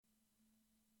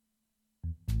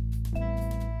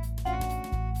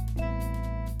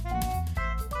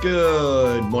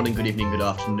Good morning, good evening, good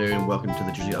afternoon, and welcome to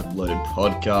the Digitally Uploaded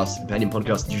Podcast, the companion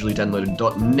podcast,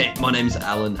 digitallydownloaded.net. My name's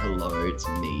Alan. Hello, it's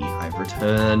me. I've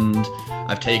returned.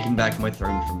 I've taken back my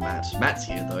throne from Matt. Matt's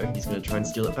here, though. He's going to try and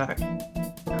steal it back.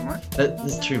 Am I?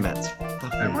 There's two Matts.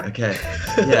 Fuck Am me. I? Okay.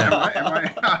 Yeah. Am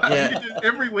I? Yeah. You do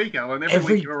every week, Alan.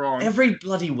 Every week you're on. Every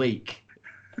bloody week.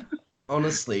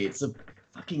 Honestly, it's a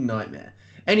fucking nightmare.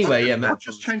 Anyway, yeah, Matt. I'll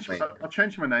change my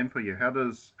name for you.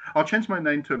 I'll change my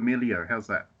name to Emilio. How's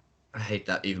that? I hate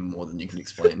that even more than you can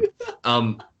explain.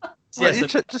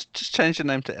 Just change your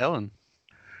name to Ellen.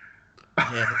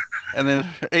 Yeah. And then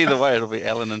either way, it'll be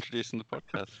Ellen introducing the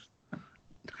podcast.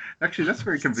 Actually, that's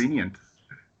very convenient.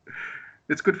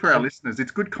 It's good for our listeners.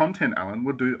 It's good content, Alan. I'm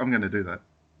going to do that.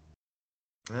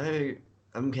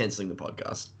 I'm cancelling the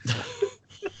podcast.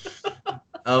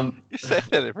 You say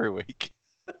that every week.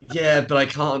 Yeah, but I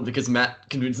can't because Matt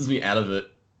convinces me out of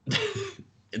it.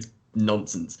 It's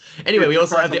nonsense. Anyway, we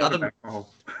also have the other.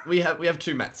 We have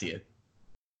two Matts here.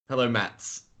 Hello,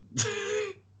 Matts.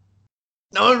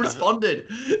 No one responded.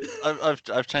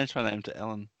 I've changed my name to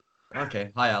Ellen.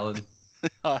 Okay, hi, Alan.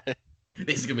 Hi.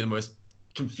 This is gonna be the most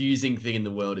confusing thing in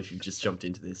the world if you've just jumped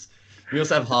into this. We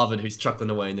also have Harvard, who's chuckling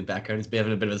away in the background. He's been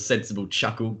having a bit of a sensible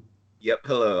chuckle. Yep,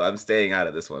 hello. I'm staying out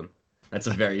of this one. That's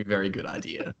a very, very good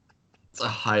idea. It's a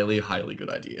highly, highly good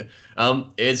idea.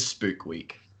 It's Spook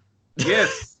Week.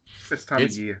 Yes, this time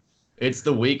of year. It's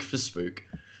the week for Spook.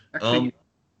 Actually,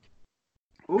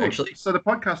 actually- so the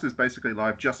podcast is basically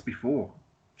live just before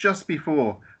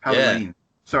Halloween. Yeah.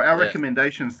 So our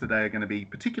recommendations today are going to be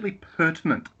particularly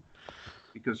pertinent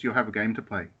because you'll have a game to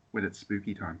play when it's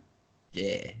spooky time.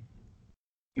 Yeah.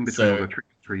 In between all the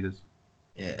trick-or-treaters.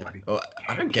 Yeah. Bloody Well,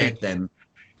 I don't get them.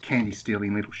 Candy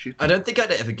stealing little shit. I don't think I'd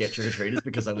ever get trick-or-treaters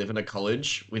because I live in a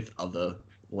college with other,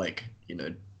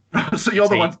 So you're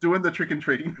the ones doing the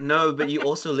trick-and-treating? No, but you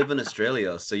also live in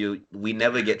Australia, so we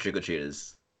never get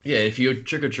trick-or-treaters. Yeah, if you're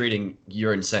trick-or-treating,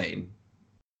 you're insane.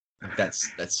 That's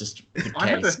just the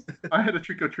case. I had a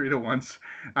trick-or-treater once.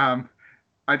 I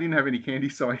didn't have any candy,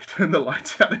 so I turned the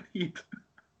lights out and hid.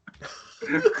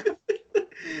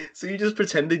 So you just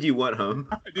pretended you weren't home?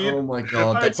 I did. Oh my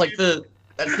god,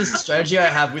 that's the strategy I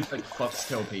have with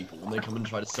Foxtel people when they come and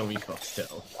try to sell me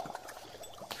Foxtel.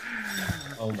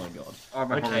 Oh my god.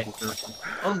 I'm a horrible person.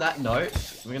 On that note,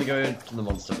 we're gonna go to the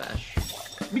Monster Mash.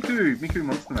 Miku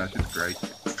Monster Mash is great.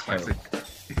 It's classic.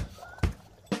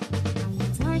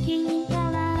 Working in the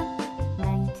lab,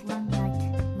 night one night.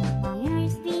 My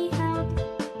ears beheld,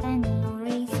 and no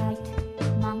recite.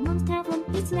 My monster from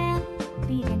its lab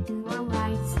began to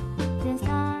arise. Then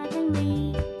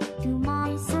suddenly, to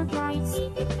my surprise, he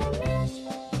did the mash.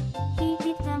 He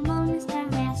did the monster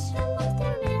mash. The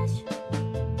monster mash.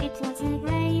 It was a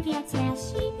graveyard smash.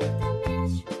 He did the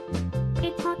mash.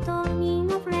 It had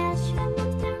turning of flesh. The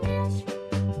monster mash.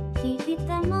 He did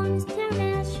the monster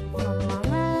mash. From my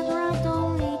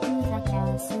laboratory to the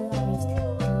castle list, to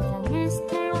the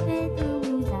master bedroom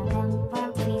with the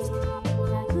vampire feast.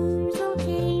 The Guzo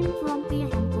came from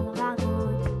behind the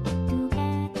lagoon to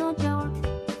get a jolt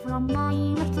from my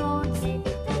throat. They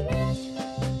did the mash.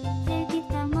 They did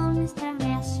the monster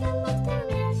mash. The monster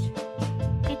mash.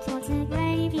 It was a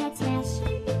graveyard smash.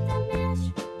 They did the mash.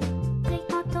 They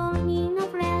got turning of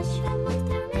flesh. The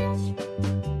monster mash.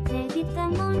 They did the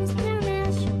monster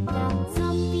mash. The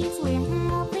zombies were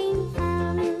having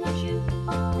fun in the shoe.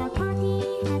 The party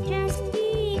had just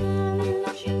begun in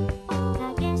the shoe. The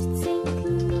guests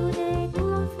included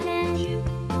Wolfman,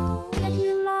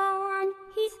 Dracula and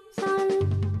his son.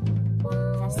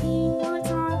 The scene was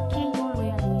rocking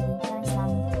already in the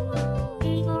sun.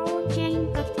 Igor Jane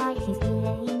got his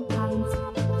playing pants.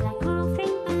 The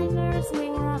girlfriend bangers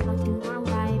were about to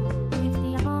arrive with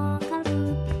the vocal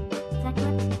group that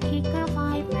would kick her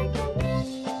vibe like the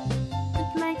mash.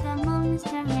 Look like the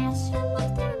monster mash. The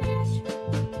monster mash.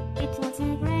 It was a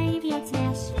graveyard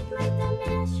smash. It like the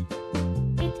mash.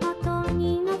 It had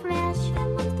turning of flesh. The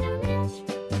monster mash.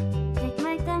 It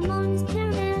like the monster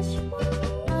mash.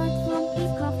 But from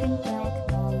his coffin black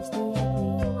boys to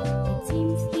agree. It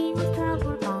seems he was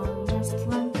troubled by just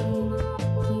one thing.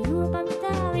 He opened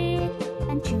the lid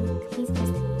and shook his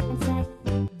fist and said,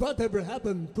 Whatever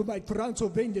happened to my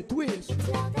Transylvania twist? It's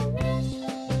not a mash.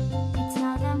 It's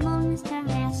not a monster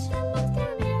mash. A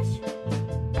monster mash.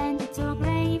 And it's a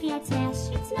graveyard smash.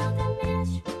 It's not a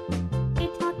mash.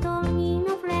 It had turning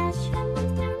of flesh. A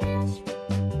monster mash.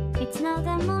 It's not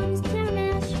a monster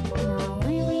mash. Now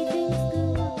everything's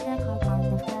good. The whole part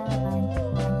of the line.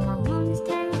 And the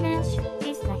monster mash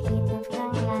is the hit of the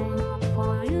line.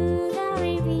 For you, the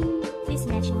living, this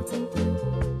mash what's into.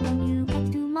 When you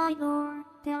get to my door,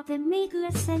 Tell them make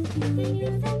a send to you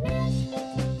the mash.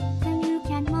 Then you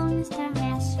can monster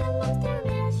mash. Monster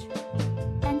mash.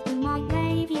 And to my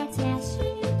graveyard dash.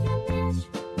 You can mash.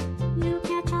 You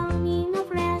catch on in a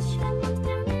flash.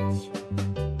 Monster mash.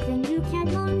 Then you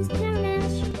can monster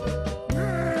mash.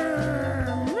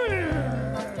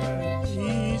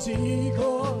 Easy,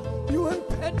 Igor. You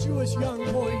impetuous young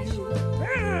boy, you.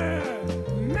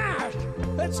 Mash!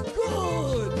 That's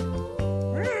good!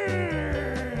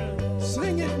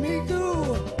 Sing it,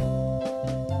 Miku! To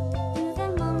the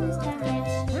monster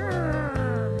mash. To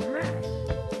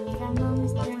the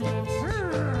monster mash.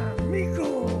 Miku!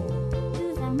 To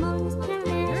the monster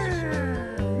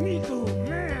mash. Miku,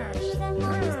 mash! To the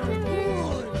monster mash.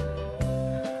 Good!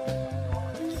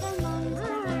 To the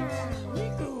monster mash.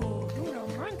 Miku, do the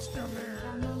monster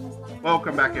mash!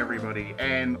 Welcome back, everybody.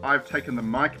 And I've taken the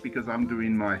mic because I'm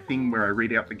doing my thing where I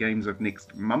read out the games of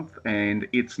next month, and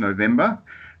it's November.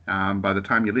 By the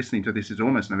time you're listening to this, it's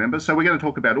almost November. So we're going to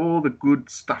talk about all the good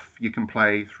stuff you can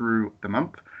play through the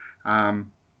month,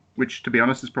 which, to be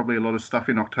honest, is probably a lot of stuff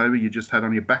in October you just had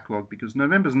on your backlog because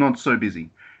November's not so busy,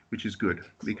 which is good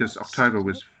because October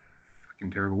was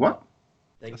fucking terrible. What?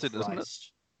 Thank That's it, isn't it?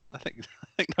 Christ. I think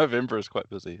November is quite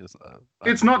busy, isn't it?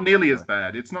 It's not nearly as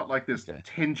bad. It's not like there's Okay.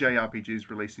 10 JRPGs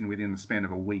releasing within the span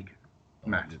of a week,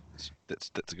 Matt.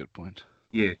 That's a good point.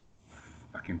 Yeah.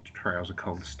 Fucking Trails of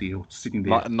Cold Steel sitting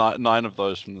there. Nine of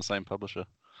those from the same publisher.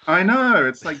 I know.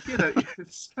 It's like,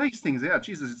 space things out.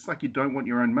 Jesus, it's like you don't want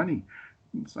your own money.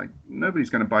 It's like nobody's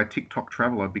going to buy TikTok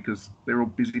Traveler because they're all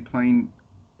busy playing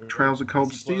Trails of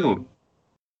Cold Steel.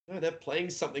 No, they're playing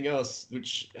something else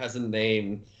which has a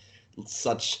name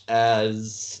such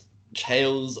as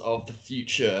Tales of the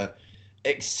Future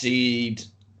Exceed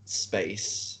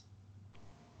Space.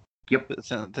 That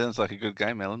sounds like a good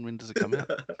game, Alan. When does it come out?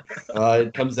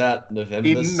 It comes out November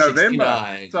In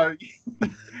November. 69. So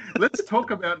let's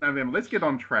talk about November. Let's get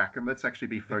on track and let's actually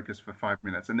be focused for 5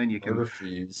 minutes, and then you I can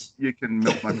refuse.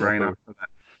 melt my brain up for that.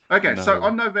 Okay, No. so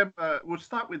on November, we'll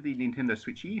start with the Nintendo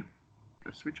Switchy.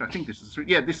 The Switch, I think this is the Switch.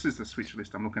 Yeah, this is the Switch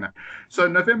list I'm looking at. So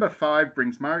November 5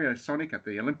 brings Mario Sonic at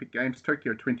the Olympic Games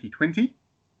Tokyo 2020,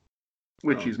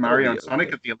 which is Mario and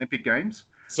Sonic at the Olympic Games.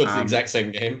 So it's the exact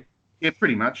same game. Yeah,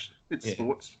 pretty much. It's Yeah.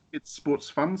 sports. It's sports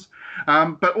funds.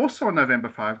 But also on November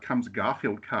 5 comes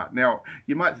Garfield Kart. Now,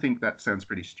 you might think that sounds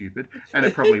pretty stupid, and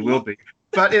it probably will be.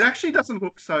 But it actually doesn't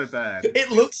look so bad.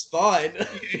 It looks fine.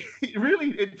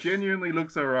 It genuinely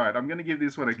looks all right. I'm going to give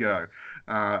this one a go.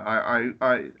 I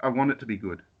want it to be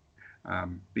good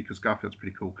because Garfield's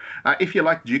pretty cool. If you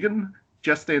like Jiggin,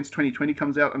 Just Dance 2020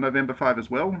 comes out on November 5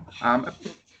 as well.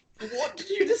 What did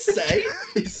you just say?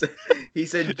 He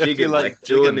said If you jigging, like like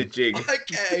doing a jigging. jig.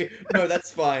 Okay. No,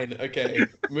 that's fine. Okay.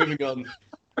 Moving on.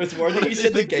 I was worried that you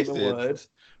said the think he gamer said? word.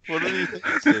 What do you think?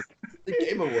 It said? The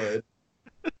gamer word.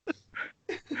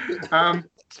 It's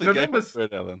the November- game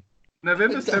word, Alan.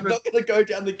 November I'm 7th. not going to go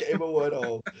down the gamer word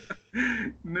hole.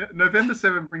 November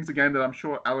 7 brings a game that I'm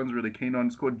sure Alan's really keen on.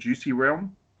 It's called Juicy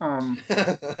Realm. Did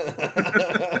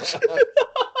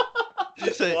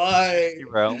you say Why?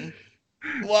 realm?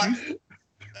 What?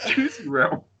 Juicy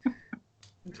Realm.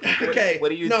 Okay.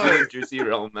 What are you no. doing, Juicy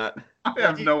Realm, Matt? I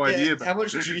have no Yeah, idea. How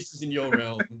much juice is in your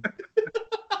realm?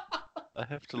 I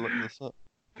have to look this up.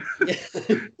 Yeah.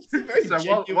 It's a very So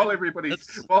genuine... while everybody's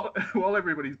That's- while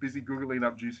everybody's busy googling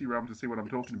up Juicy Realm to see what I'm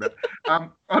talking about,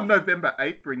 on November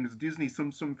 8 brings Disney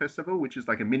Tsum Tsum Festival, which is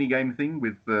like a mini game thing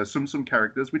with the Tsum Tsum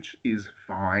characters, which is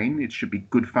fine. It should be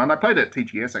good fun. I played it at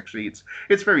TGS actually.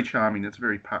 It's very charming. It's a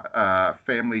very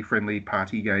family friendly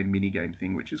party game mini game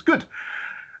thing, which is good.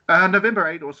 November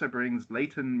 8 also brings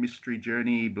Layton Mystery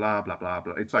Journey, blah blah blah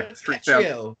blah. It's like 3,000.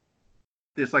 Catriel.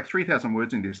 There's like 3,000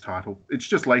 words in this title. It's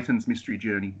just Layton's Mystery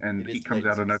Journey, and It is it comes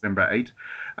out on Layton's. November 8.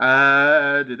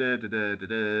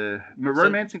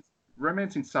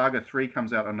 Romancing Saga 3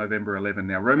 comes out on November 11.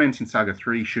 Now, Romancing Saga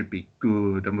 3 should be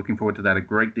good. I'm looking forward to that a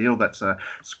great deal. That's a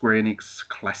Square Enix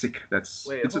classic. Wait, It's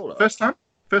hold the on.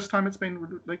 first time it's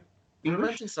been like English.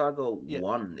 Romancing Saga Yeah.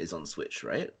 1 is on Switch,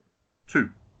 right? 2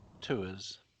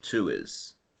 is. 2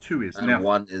 is. is And now.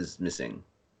 1 is missing.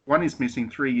 1 is missing.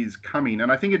 3 is coming,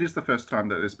 and I think it is the first time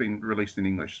that it's been released in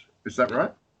English. Is that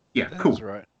right? Yeah, cool. That's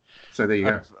right. So there you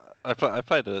go. I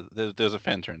played there's a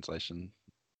fan translation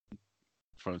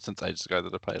from since ages ago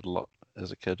that I played a lot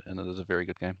as a kid, and it is a very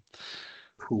good game.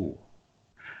 Cool.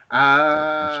 So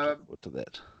I'm looking forward to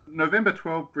that. November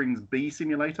 12 brings Bee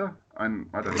Simulator. I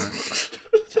don't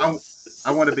know.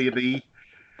 I want to be a bee.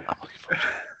 I'm looking forward to it.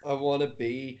 I want to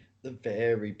be the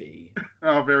very bee.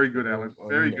 Oh, very good, Alan. I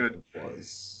Very never good.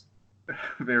 Was.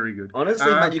 Very good.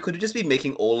 Honestly, Matt, you could just be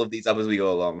making all of these up as we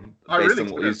go along, I based really on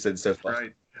what could've. you've said so far.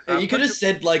 Right. Yeah, you could have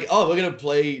said like, oh, we're gonna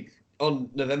play on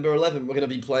November 11th. We're gonna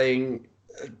be playing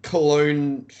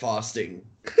Cologne fasting.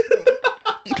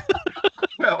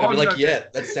 Well, I'd be on like, November- yeah,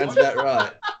 that sounds about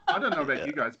right. I don't know about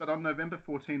you guys, but on November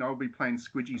 14, I'll be playing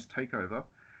Squidgy's Takeover.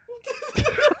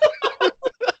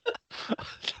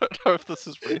 I don't know if this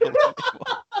is real anymore.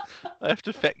 I have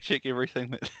to fact check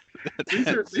everything that.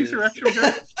 These are actual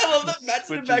games. I love that Matt's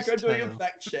in the Squidgy's background doing a tail.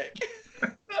 fact check.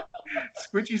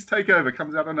 Squidgy's Takeover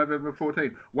comes out on November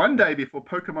 14. One day before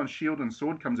Pokemon Shield and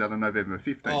Sword comes out on November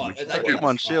 15. Oh, which that is game- good.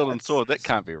 Pokemon Shield and Sword, that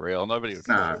can't be real. Nobody would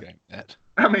play Nah. a game like that.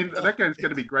 I mean, that game's going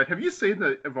to be great. Have you seen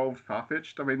the Evolved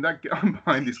Farfetch'd? I mean, I'm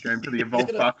buying this game for the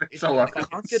Evolved Farfetch'd. So I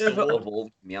can't get over So-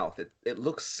 Evolved Meowth. It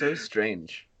looks so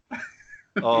strange.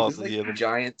 Oh, It's so like yeah, a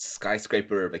giant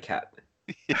skyscraper of a cat.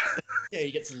 Yeah,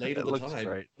 he gets laid That all the looks time.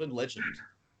 great. What a legend.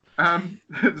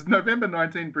 November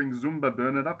 19 brings Zumba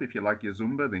Burn It Up. If you like your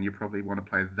Zumba, then you probably want to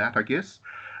play that, I guess.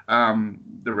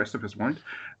 The rest of us won't.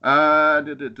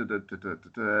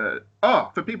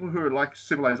 For people who are like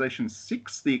Civilization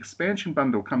 6, the expansion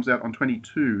bundle comes out on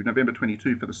November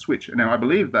 22 for the Switch. Now, I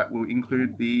believe that will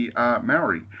include the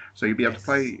Maori. So you'll be able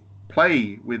to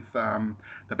play with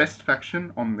the best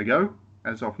faction on the go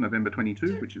as of November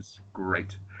 22, which is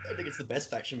great. I don't think it's the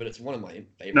best faction, but it's one of my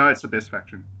favorites. No, it's the best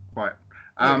faction. Quite.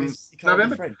 You can't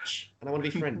November- be French, and I want to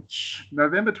be French.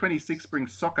 November 26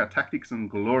 brings Soccer, Tactics and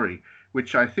Glory,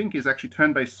 which I think is actually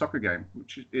turn-based soccer game,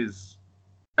 which is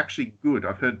actually good.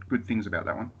 I've heard good things about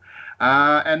that one.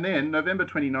 And then November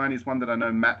 29 is one that I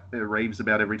know Matt raves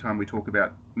about every time we talk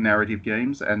about narrative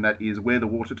games, and that is Where the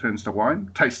Water Turns to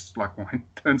Wine. Tastes like wine,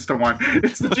 turns to wine.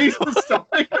 It's the Jesus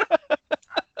story.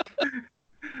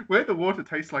 Where the Water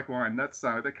Tastes Like Wine. That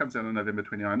comes out on November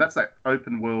 29. That's that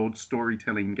open world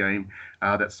storytelling game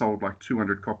that sold like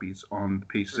 200 copies on the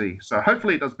PC. So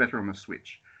hopefully it does better on the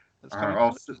Switch. It's coming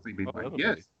I'll to Switch certainly as be well, playing. that'll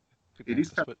Yes, be- it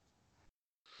is to Switch.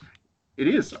 It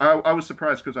is. I was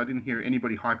surprised because I didn't hear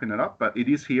anybody hyping it up, but it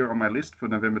is here on my list for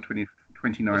November 29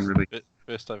 This is release. the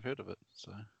first I've heard of it.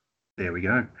 So There we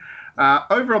go.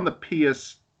 Over on the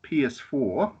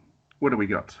PS4, what do we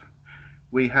got?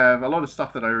 We have a lot of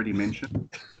stuff that I already mentioned.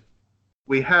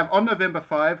 We have on November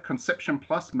 5, Conception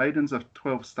Plus, Maidens of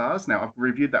 12 Stars. Now, I've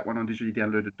reviewed that one on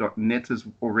digitallydownloaded.net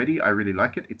already. I really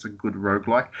like it. It's a good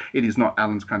roguelike. It is not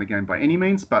Alan's kind of game by any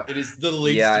means, but It is the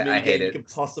least Yeah, to I me hate game you it. could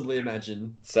possibly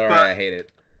imagine. Sorry, But- I hate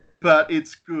it.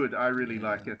 it's good. I really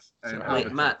like it. And Sorry. Wait,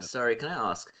 Harvard- Matt, sorry, can I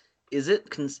ask? Is it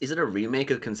a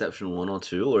remake of Conception 1 or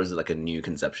 2, or is it like a new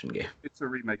Conception game? It's a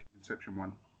remake of Conception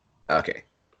 1. Okay.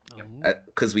 Oh.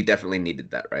 Because we definitely needed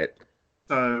that, right?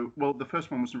 So, well, the first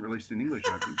one wasn't released in English,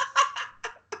 I think.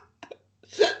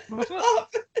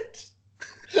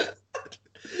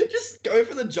 Just go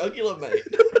for the jugular, mate.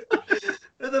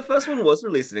 The first one was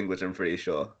released in English, I'm pretty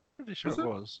sure. Pretty sure Was it it?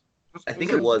 was. I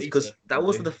think was it was, Vita, because that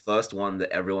was probably. the first one that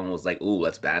everyone was like, ooh,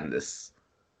 let's ban this.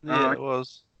 Yeah, it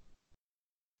was.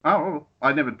 Oh,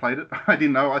 I never played it. I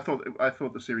didn't know. I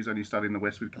thought the series only started in the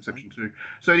West with Conception 2.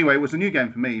 So anyway, it was a new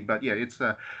game for me. But yeah, it's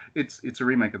a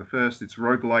remake of the first. It's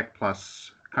roguelike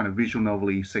plus kind of visual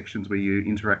novel-y sections where you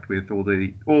interact with all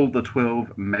the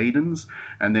 12 maidens,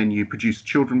 and then you produce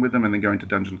children with them, and then go into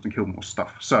dungeons and kill more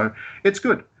stuff. So it's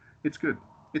good. It's good.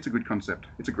 It's a good concept.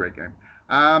 It's a great game.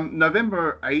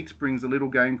 November 8 brings a little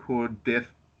game called Death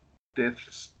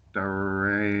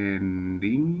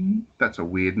Stranding. That's a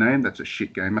weird name. That's a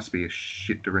shit game. Must be a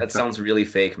shit director. That sounds really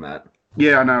fake, Matt.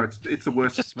 Yeah, I know. It's the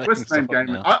worst Just making worst name stuff up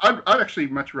game. now. I'd actually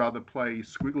much rather play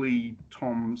Squiggly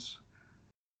Tom's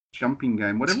jumping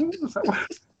game. Whatever was that one?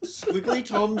 Squiggly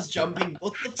Tom's jumping.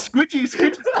 What the? Squidgy's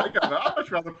Takeover. I'd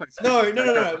much rather play. No, Squidgy's no,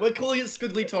 no, no. Takeover. We're calling it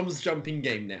Squiggly Tom's jumping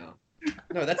game now.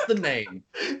 No, that's the name.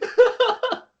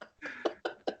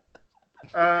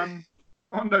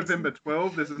 On November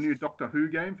 12, there's a new Doctor Who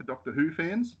game for Doctor Who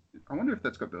fans. I wonder if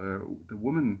that's got the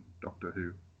woman Doctor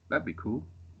Who. That'd be cool.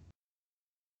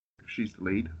 If she's the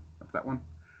lead of that one.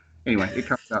 Anyway, it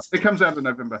comes out. It comes out in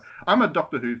November. I'm a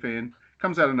Doctor Who fan.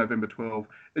 Comes out on November 12.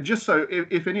 Just so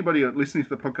if anybody listening to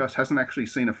the podcast hasn't actually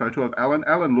seen a photo of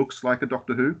Alan looks like a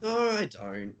Doctor Who. No, I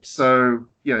don't. So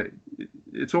yeah,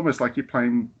 it's almost like you're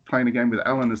playing a game with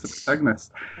Alan as the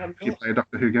protagonist I'm if you not. play a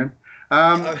Doctor Who game.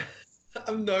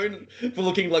 I'm known for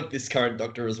looking like this current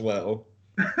Doctor as well.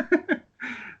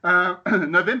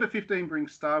 November 15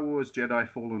 brings Star Wars Jedi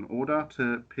Fallen Order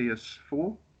to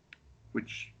PS4,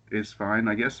 which is fine,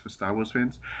 I guess, for Star Wars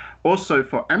fans. Also,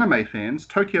 for anime fans,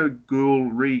 Tokyo Ghoul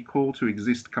Recall to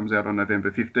Exist comes out on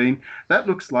November 15. That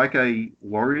looks like a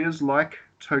Warriors-like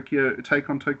take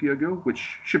on Tokyo Ghoul, which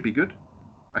should be good,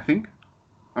 I think.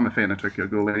 I'm a fan of Tokyo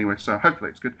Ghoul anyway, so hopefully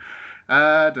it's good.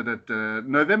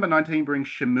 November 19 brings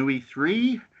Shenmue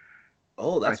 3.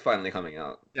 Oh, that's finally coming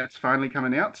out. That's finally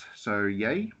coming out. So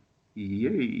yay.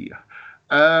 November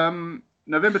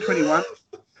 21.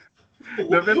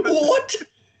 November. What?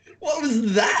 What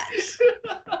was that?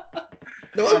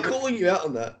 No, I'm calling you out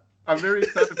on that. I'm very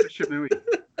excited for Shenmue.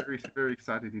 Very, very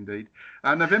excited indeed.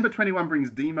 November 21 brings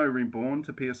Demo Reborn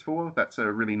to PS4. That's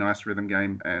a really nice rhythm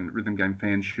game, and rhythm game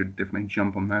fans should definitely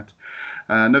jump on that.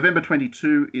 November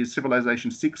 22 is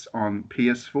Civilization 6 on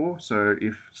PS4. So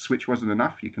if Switch wasn't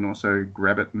enough, you can also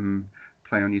grab it and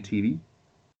play on your TV.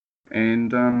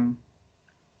 And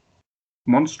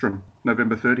Monstrum,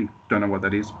 November 30. Don't know what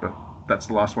that is, but that's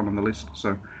the last one on the list.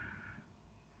 So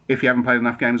if you haven't played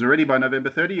enough games already, by November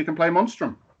 30, you can play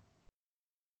Monstrum.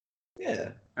 Yeah.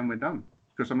 And we're done.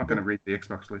 Because I'm not going to read the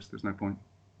Xbox list. There's no point.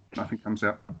 Nothing comes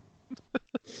out.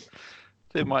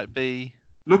 There might be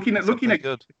Looking at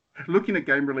good. looking at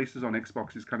game releases on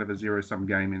Xbox is kind of a zero-sum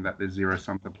game in that there's zero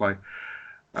sum to play.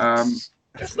 That's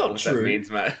not What true. that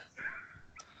means, Matt.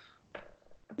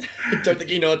 I don't think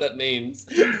you know what that means.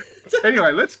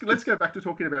 Anyway, let's go back to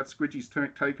talking about Squidgy's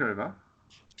takeover.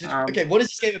 Okay, what is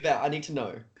this game about? I need to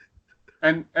know.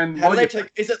 And How do while they you-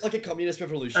 take? Is it like a communist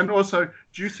revolution? and also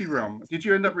Juicy Realm. Did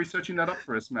you end up researching that up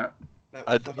for us, Matt? What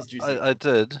I, the fuck is Juicy? I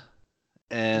did.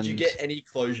 And Did you get any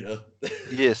closure?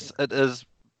 yes, it is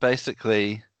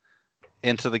basically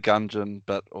Enter the Gungeon,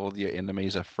 but all your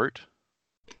enemies are fruit.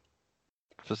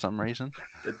 For some reason.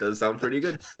 It does sound pretty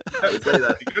good. I would say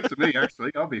that. Good to me,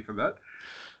 actually. I'll be for that.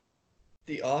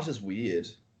 The art is weird.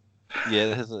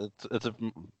 Yeah, it's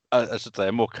I should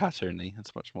say, more cartoony.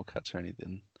 It's much more cartoony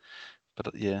than.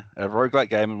 But yeah, a roguelike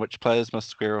game in which players must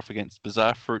square off against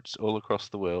bizarre fruits all across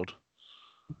the world.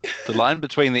 The line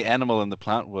between the animal and the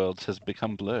plant worlds has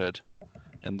become blurred,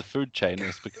 and the food chain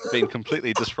has been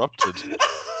completely disrupted.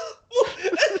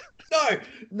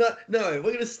 No,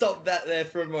 we're gonna stop that there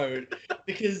for a moment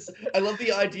because I love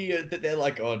the idea that they're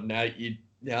like, oh, now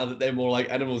that they're more like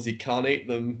animals, you can't eat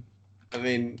them. I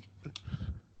mean,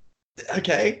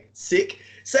 okay, sick.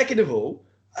 Second of all,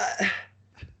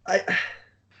 I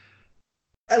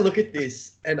look at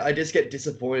this and I just get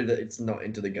disappointed that it's not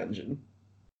Into the Gungeon.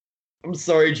 I'm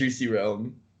sorry, Juicy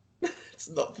Realm. It's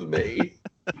not for me.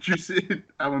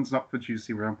 Alan's not for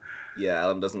Juicy Realm. Yeah,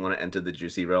 Alan doesn't want to enter the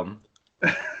Juicy Realm.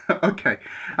 Okay,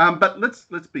 but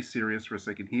let's be serious for a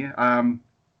second here.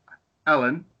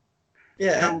 Alan,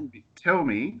 Yeah. tell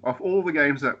me of all the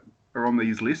games that are on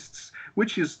these lists,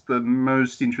 which is the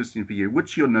most interesting for you?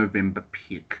 Which your November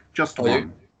pick? Just Oh,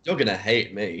 one. You're gonna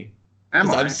hate me. Am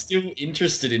 'Cause I? I'm still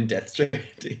interested in Death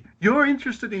Stranding. You're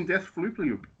interested in Death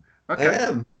Loop. I Okay.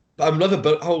 am. But I'll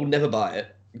never buy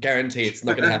it. Guarantee it's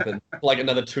not going to happen for like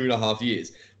another 2.5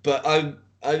 years. But I'm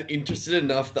interested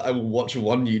enough that I will watch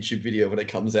one YouTube video when it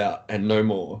comes out and no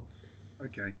more.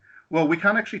 Okay. Well, we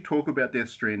can't actually talk about Death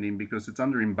Stranding because it's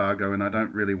under embargo, and I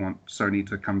don't really want Sony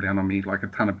to come down on me like a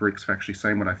ton of bricks for actually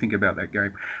saying what I think about that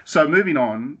game. So moving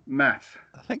on, Matt.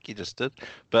 I think you just did.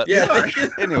 But Yeah.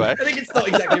 anyway. I think it's not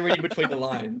exactly reading between the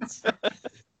lines.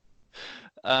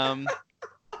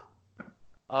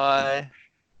 I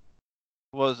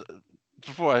was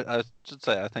before I should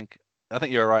say I think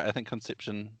you're right. I think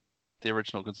the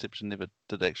original Conception never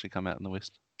did actually come out in the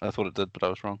West. I thought it did, but I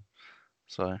was wrong.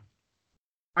 So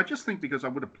I just think because I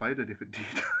would have played it if it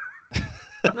did.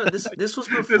 No, this was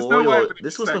There's before no way your I could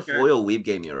this was expect before your Weeb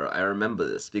Game era. I remember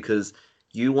this because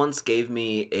you once gave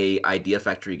me a Idea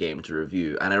Factory game to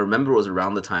review, and I remember it was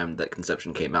around the time that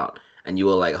Conception came out, and you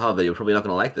were like, "Oh, but you're probably not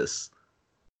gonna like this."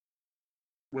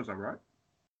 Was I right?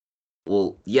 Oh,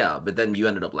 Well, yeah, but then you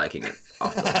ended up liking it.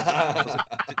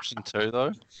 Conception 2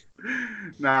 though.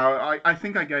 No, I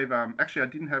think I gave actually I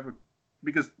didn't have a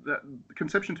because the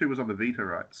Conception 2 was on the Vita,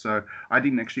 right? So I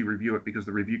didn't actually review it because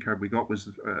the review code we got was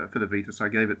for the Vita. So I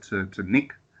gave it to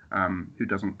Nick, who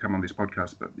doesn't come on this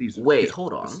podcast, but he's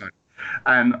Hold on.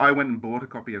 And I went and bought a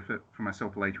copy of it for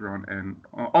myself later on, and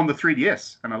on the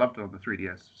 3DS, and I loved it on the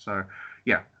 3DS. So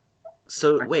yeah.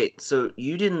 So wait, so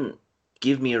you didn't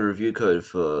give me a review code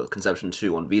for Conception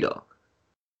 2 on Vita?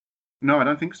 No, I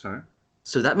don't think so.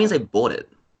 So that means I bought it.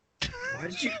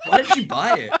 Why did you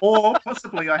buy it? Or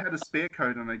possibly I had a spare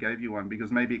code and I gave you one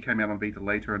because maybe it came out on Vita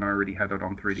later and I already had it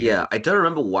on 3DS. Yeah, I don't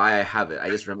remember why I have it. I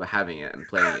just remember having it and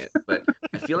playing it. But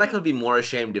I feel like I'd be more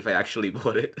ashamed if I actually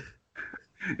bought it.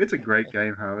 It's a great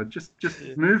game, Howard. Just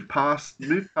move past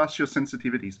your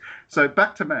sensitivities. So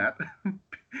back to Matt.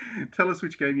 Tell us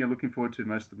which game you're looking forward to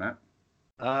most, Matt.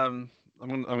 I'm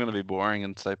gonna be boring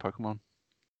and say Pokemon.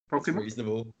 That's Pokemon.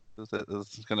 reasonable.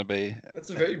 This is gonna be That's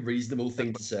a very reasonable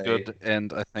thing to say. good,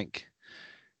 and I think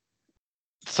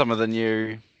some of the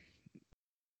new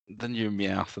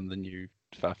Meowth and the new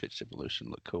Farfetch'd Evolution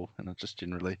look cool, and I just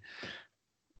generally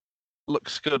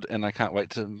looks good, and I can't wait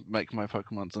to make my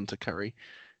Pokemons into curry.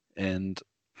 And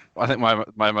I think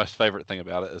my most favorite thing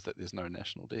about it is that there's no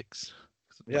national dex.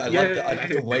 Yeah, Yeah. I'd have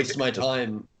to waste my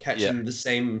time catching the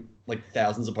same like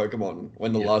thousands of Pokemon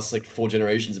when the last like 4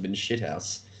 generations have been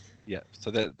shithouse. Yeah,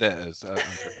 so that is I'm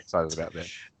very excited about that.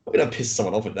 I'm gonna piss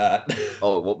someone off with that.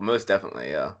 Oh, well, most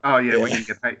definitely, yeah. Oh yeah, we're Yeah.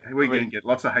 gonna get we're gonna get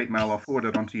lots of hate mail. I'll forward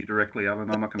it onto you directly, Alan.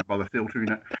 I'm not gonna bother filtering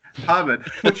it. Harvard,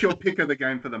 what's your pick of the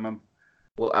game for the month?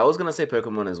 Well, I was gonna say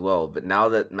Pokemon as well, but now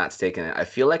that Matt's taken it, I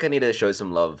feel like I need to show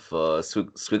some love for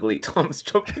Squiggly Tom's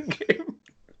jumping game.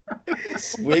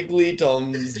 Squiggly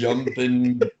Tom's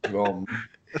jumping Tom.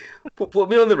 Put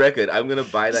me on the record. I'm gonna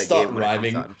buy that Start game when it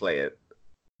rhyming. comes out and play it.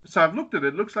 So I've looked at it.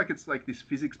 It looks like it's like this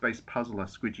physics-based puzzler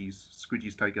Squidgy's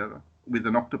Takeover with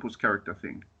an octopus character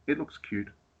thing. It looks cute.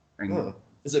 And Oh,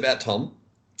 is it about Tom?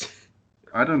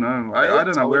 I don't know. I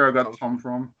don't know where I got Tom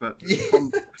from, but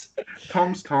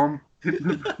Tom's Tom.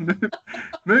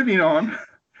 Moving on.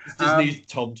 Disney's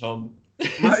Tom Tom.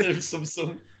 my- Instead of Sum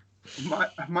Sum.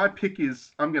 My pick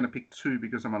is I'm going to pick 2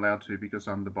 because I'm allowed to because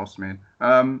I'm the boss man.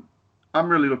 I'm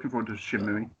really looking forward to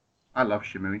Shimui. I love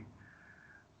Shimui.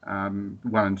 1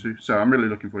 and 2. So I'm really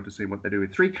looking forward to seeing what they do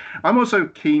with 3. I'm also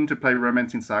keen to play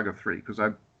Romancing Saga 3 because I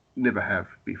never have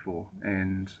before,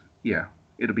 and yeah,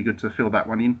 it'll be good to fill that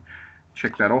one in,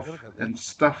 check that off and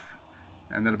stuff,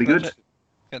 and that'll be good.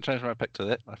 Can't change my pick to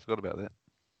that. I forgot about that.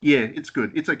 Yeah, it's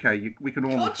good. It's okay. We can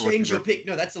all Can't look forward change to your it. pick.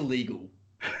 No, that's illegal.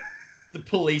 The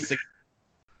police are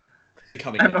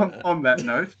coming. And after. on that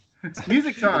note,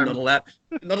 music I'm time.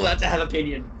 not allowed to have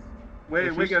opinion. We're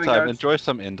If going you to time, go. enjoy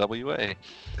some NWA.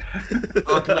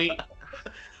 Oh, can we?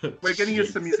 We're getting you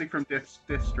Shit. some music from Death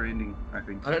Stranding, I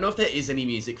think. I don't know if there is any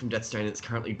music from Death Stranding that's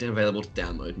currently available to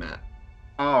download, Matt.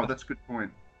 Oh, that's a good point.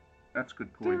 That's a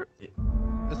good point.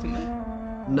 Isn't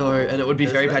there? No, and it would be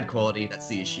There's very that. bad quality. That's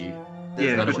the issue.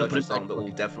 There's Yeah, that but- Churchill song that will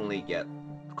definitely get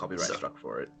copyright So- struck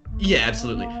for it. Yeah,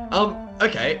 absolutely.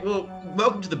 Okay. Well,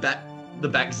 welcome to the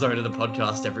back zone of the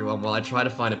podcast, everyone. While I try to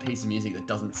find a piece of music that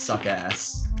doesn't suck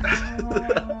ass.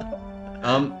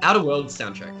 Outer Worlds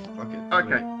soundtrack. Fuck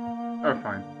it. Okay. Oh,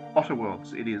 fine. Otter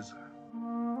Worlds, it is.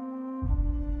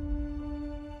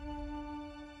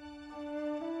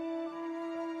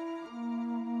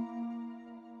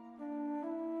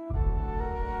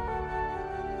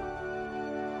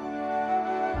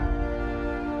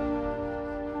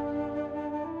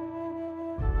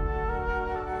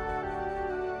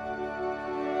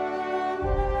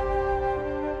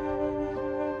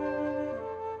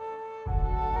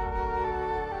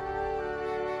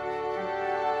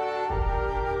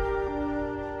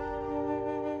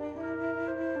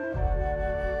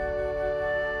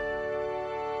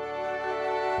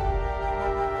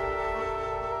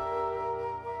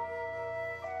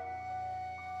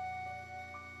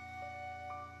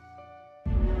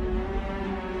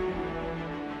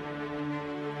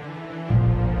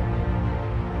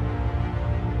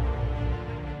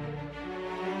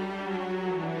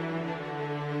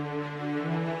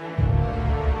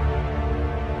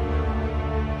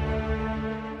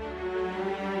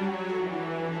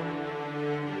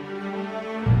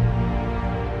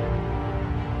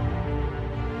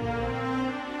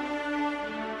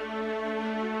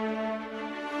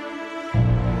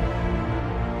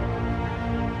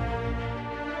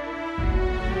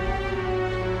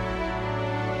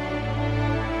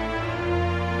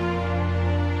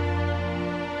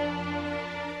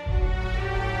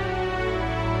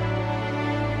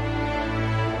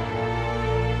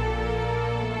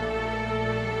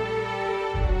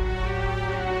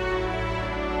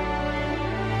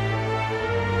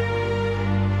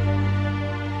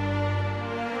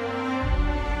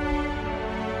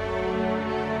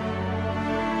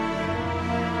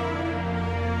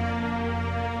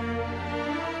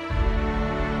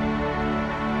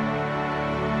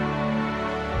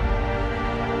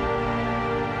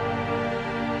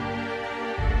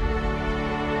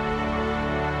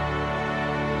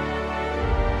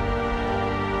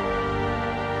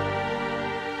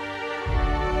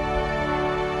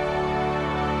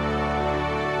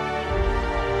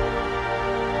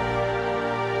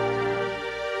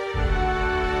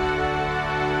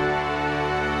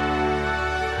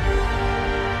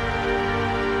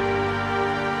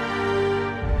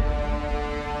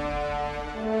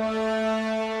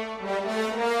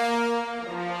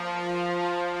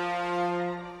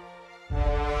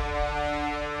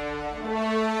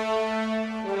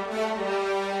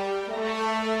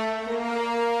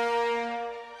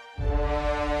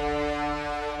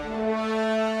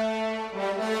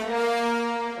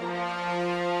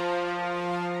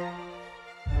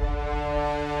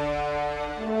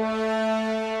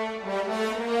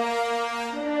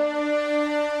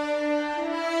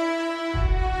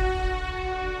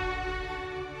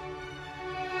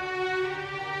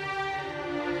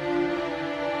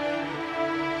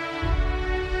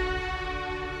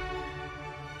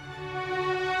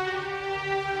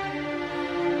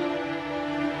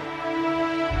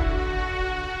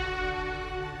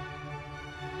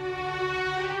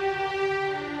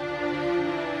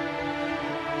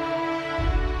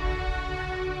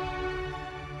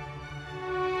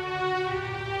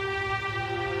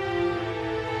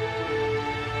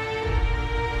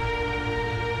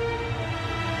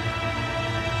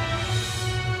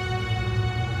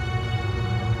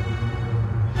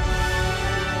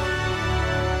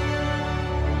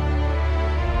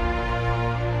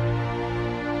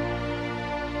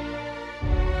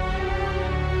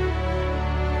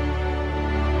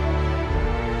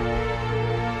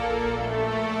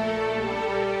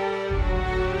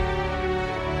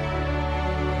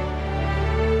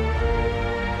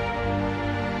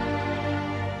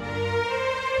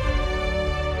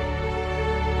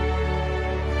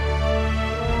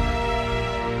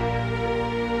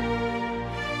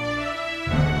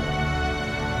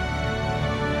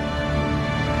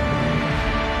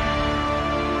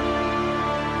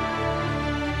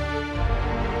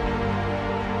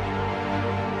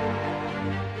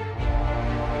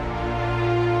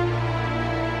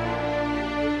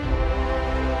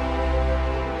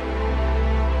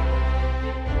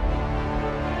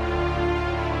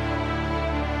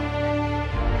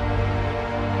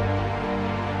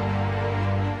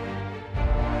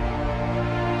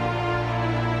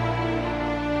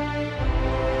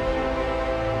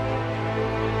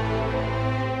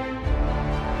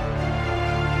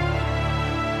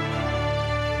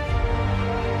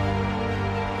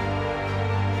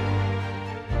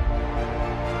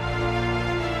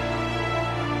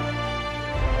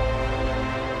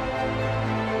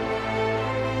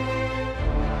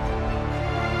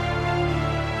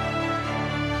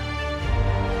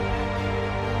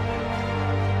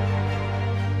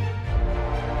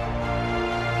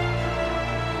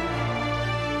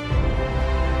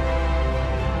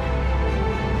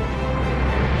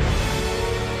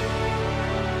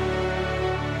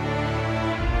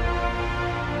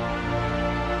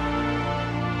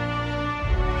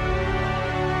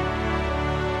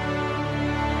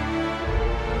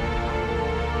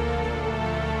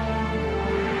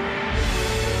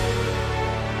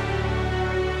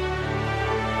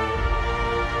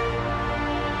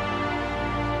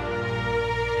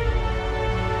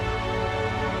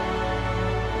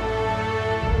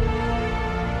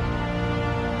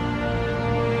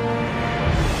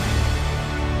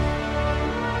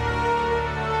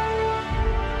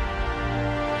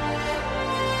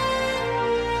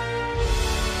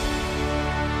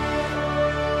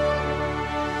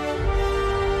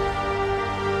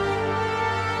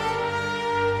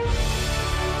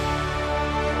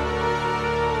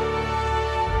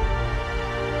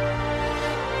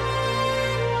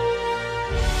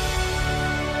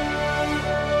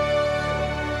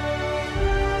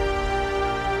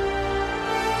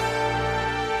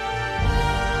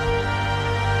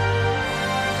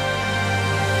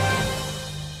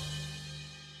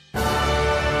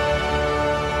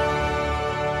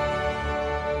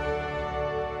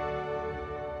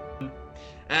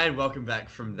 And welcome back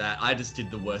from that. I just did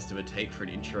the worst of a take for an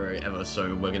intro ever,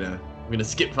 so we're gonna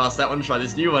skip past that one and try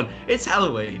this new one. It's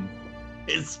Halloween.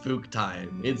 It's spook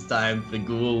time. It's time for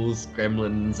ghouls,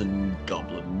 gremlins, and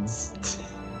goblins.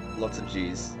 Lots of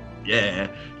G's. Yeah,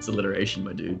 it's alliteration,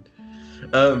 my dude.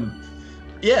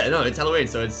 Yeah, no, it's Halloween,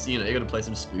 so it's, you gotta play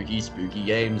some spooky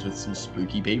games with some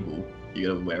spooky people. You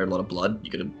gotta wear a lot of blood.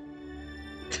 You gotta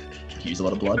use a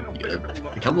lot of blood. You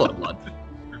gotta become a lot of blood.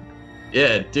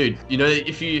 Yeah, dude,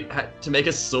 if you had to make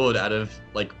a sword out of,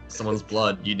 like, someone's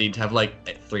blood, you need to have, like,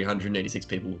 386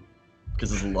 people. Because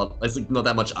there's a lot, there's, like, not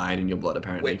that much iron in your blood,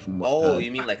 apparently. Wait, from what, you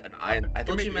mean like an iron? I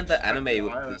thought you meant the anime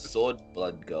with the sword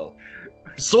blood girl.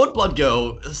 Sword Blood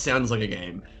Girl sounds like a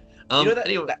game. You know that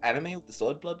Anyway, the anime with the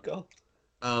sword blood girl?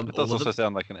 It does all of also them-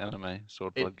 sound like an anime,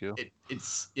 Sword Blood Girl.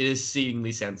 It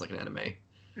seemingly sounds like an anime.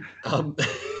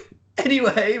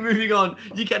 Anyway, moving on.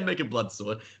 You can make a blood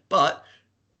sword, but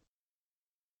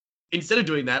instead of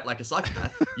doing that like a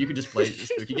psychopath, you can just play a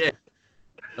spooky game.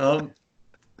 I'm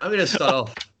gonna start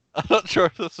off. I'm not sure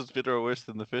if this is better or worse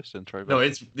than the first intro. No,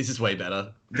 But this is way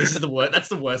better. This is the worst. That's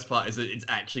the worst part. Is that it's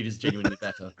actually just genuinely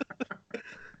better.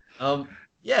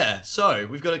 Yeah. So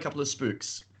we've got a couple of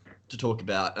spooks to talk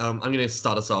about. I'm going to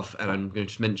start us off, and I'm going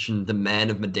to mention The Man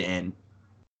of Medan.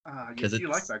 Yes, you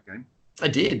like it's- that game? I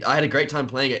did. I had a great time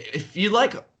playing it. If you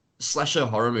like slasher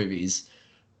horror movies,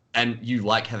 and you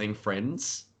like having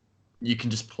friends, you can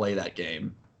just play that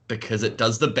game because it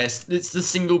does the best. It's the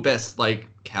single best like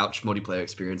couch multiplayer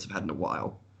experience I've had in a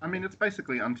while. I mean, it's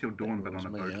basically Until Dawn, but on a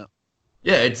Me, boat. yeah.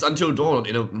 Yeah, it's Until Dawn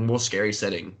in a more scary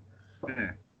setting.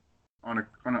 Yeah, on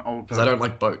an old boat. Because I don't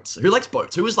like boats. Who likes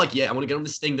boats? Who is like, yeah, I want to get on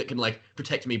this thing that can like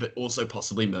protect me, but also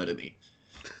possibly murder me.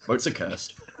 Boats are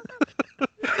cursed.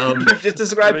 You've just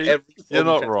described I mean, every You're form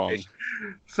of not wrong. transportation.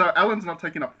 So Alan's not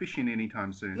taking up fishing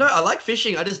anytime soon. No, I like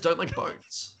fishing. I just don't like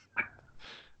boats.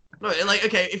 No, like,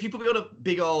 okay, if you put me on a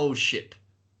big old ship,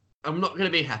 I'm not going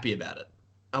to be happy about it.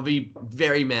 I'll be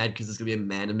very mad because there's going to be a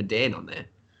Man of Medan on there.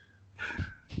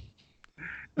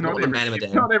 Not the every, Man of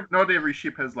ship, Medan. not every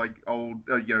ship has like old,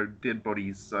 dead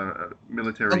bodies,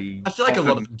 military. I feel like a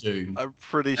lot of coffin. them do. I'm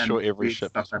pretty And sure every weird ship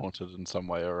stuff is happens. haunted in some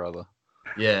way or other.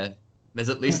 Yeah. There's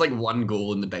at least like one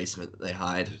ghoul in the basement that they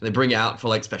hide. They bring out for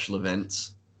like special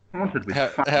events. Haunted with How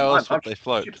fun. else I would love they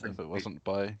float ships if that it wasn't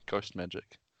by ghost magic?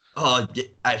 Oh, yeah,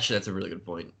 actually, that's a really good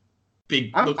point.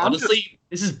 I'm Honestly,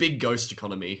 this is big ghost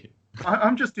economy.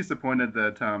 I'm just disappointed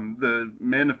that the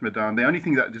Man of Medan, the only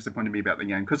thing that disappointed me about the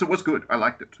game, because it was good, I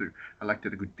liked it too, I liked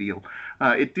it a good deal,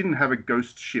 it didn't have a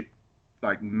ghost ship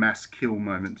like mass kill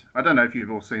moment. I don't know if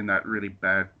you've all seen that really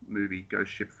bad movie Ghost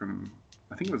Ship from,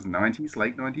 I think it was 90s,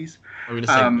 late 90s, I'm going to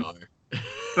say no.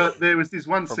 but there was this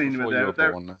one Probably scene before you where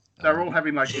were born. they're all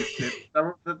having like this.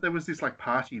 There was this like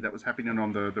party that was happening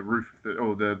on the roof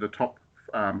or the top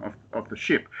of the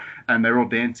ship, and they're all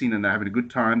dancing and they're having a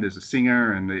good time. There's a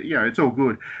singer and it's all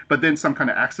good. But then some kind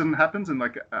of accident happens and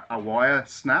like a wire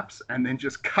snaps and then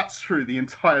just cuts through the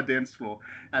entire dance floor,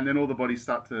 and then all the bodies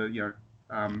start to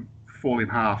fall in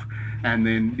half. And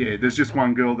then there's just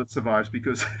one girl that survives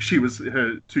because she was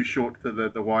too short for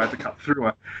the wire to cut through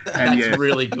her. And That's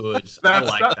really good. I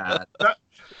like that.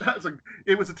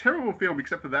 It was a terrible film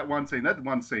except for that one scene. That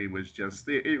one scene was just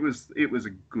it was a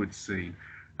good scene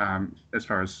as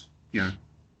far as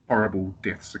horrible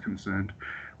deaths are concerned,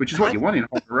 which is what you want in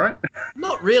horror, right?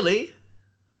 Not really.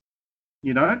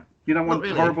 You don't want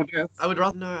really. horrible deaths. I would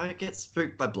rather no. I get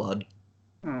spooked by blood.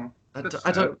 Oh, that's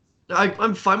I don't. sad.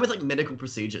 I'm fine with like medical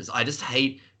procedures. I just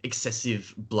hate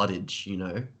excessive bloodage.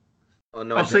 Oh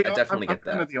no, Oh, see, I definitely I'm get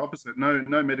kind that. of the opposite.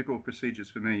 No medical procedures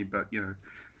for me, but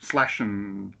slash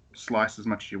and slice as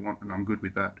much as you want, and I'm good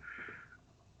with that.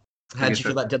 How'd guess you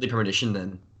feel about Deadly Premonition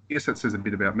then? I guess that says a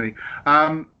bit about me.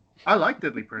 I like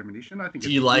Deadly Premonition. I think.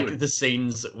 Do you it's like good. the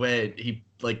scenes where he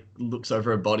like looks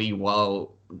over a body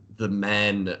while the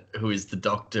man who is the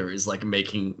doctor is like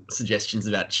making suggestions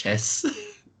about chess?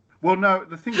 Well, no.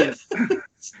 The thing is,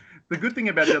 the good thing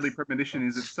about Deadly Premonition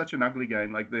is it's such an ugly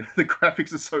game. Like the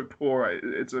graphics are so poor,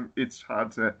 it's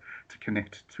hard to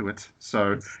connect to it.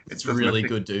 So It's doesn't really affect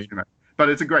good, dude. too much. But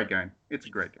it's a great game. It's a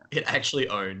great game. It actually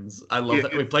owns. I love Yeah,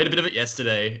 that. We played a bit of it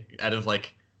yesterday out of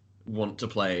like want to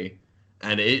play,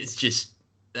 and it's just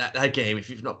that game. If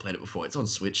you've not played it before, it's on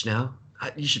Switch now.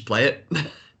 You should play it.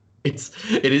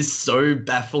 It is so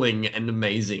baffling and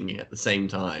amazing at the same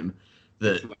time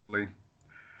that It's lovely.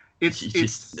 it's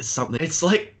just something. It's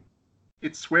like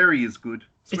It's Swery is good.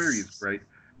 Swery It's- is great.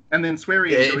 And then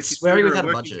Swery Yeah, and it's Yoichi Swery Suda without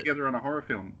are a working budget. together on a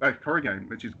horror game,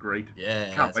 which is great. yeah,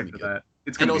 Can't that's wait gonna for be good. that.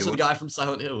 It's And gonna also be the awesome. guy from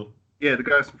Silent Hill. Yeah, the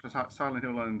guys from Silent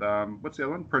Hill and what's the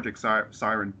other one? Project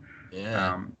Siren.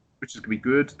 Yeah. which is going to be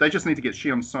good. They just need to get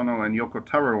Shion Sono and Yoko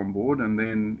Taro on board, and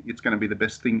then it's going to be the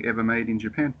best thing ever made in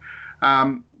Japan.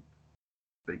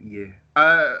 But yeah.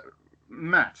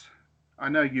 Matt, I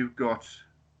know you've got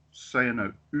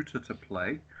Sayano Uta to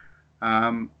play.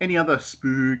 Any other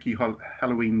spooky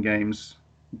Halloween games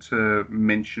to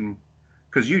mention?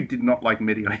 Because you did not like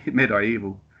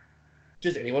Medieval.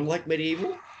 Does anyone like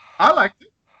Medieval? I liked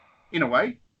it, in a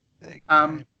way.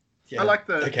 Yeah. I like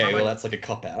the. Okay, well that's like a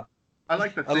cop out. I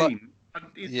like the I like- theme.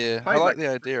 I like the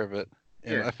idea of it.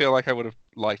 And Yeah. I feel like I would have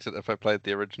liked it if I played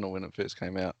the original when it first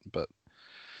came out, but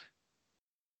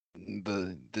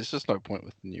there's just no point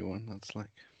with the new one. It's like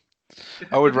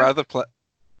I would rather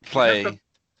play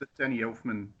the Danny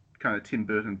Elfman kind of Tim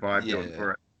Burton vibe going Yeah.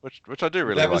 for it. which I do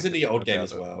really That like. was in the old game about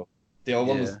as it. well. The old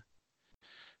one was.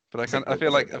 But I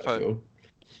feel like if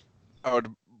I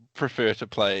would prefer to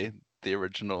play the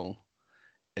original,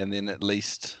 and then at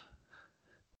least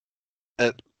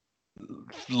it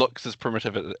looks as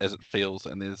primitive as it feels,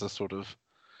 and there's a sort of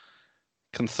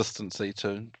consistency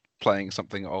to playing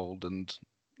something old and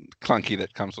clunky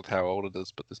that comes with how old it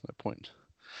is. But there's no point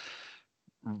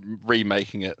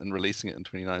remaking it and releasing it in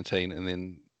 2019 and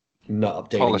then Not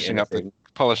updating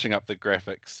polishing up the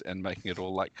graphics and making it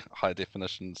all like high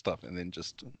definition stuff, and then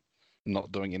just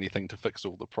not doing anything to fix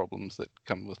all the problems that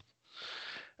come with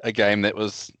a game that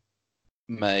was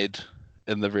made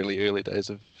in the really early days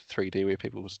of 3D, where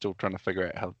people were still trying to figure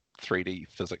out how 3D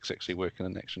physics actually work in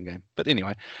an action game. But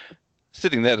anyway,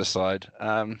 setting that aside,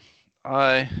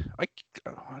 I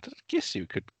guess you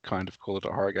could kind of call it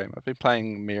a horror game. I've been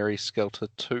playing Mary Skelter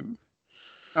 2.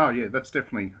 Oh yeah, that's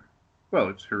definitely. Well,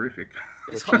 it's horrific.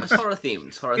 It's horror themed. In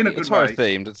a Horror good It's horror way.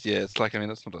 themed. It's like, I mean,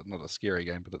 it's not a scary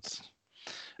game, but it's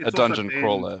a also dungeon banned-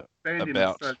 crawler Banned in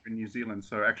about. Australia and New Zealand,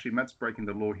 so actually Matt's breaking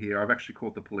the law here. I've actually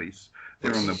called the police.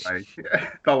 They're on the way.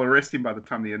 They'll arrest him by the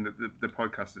time the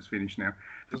podcast is finished now.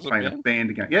 Was Just it playing a banned? banned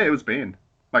again. Yeah, it was banned.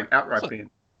 Like outright Was it? banned.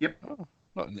 Yep. Oh,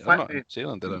 not in Flat New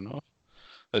Zealand, I don't know.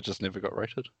 It just never got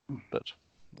rated. But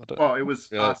I don't. Well, it was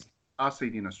Yeah.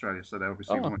 RC'd in Australia, so they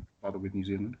obviously Oh. won't bother with New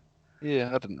Zealand.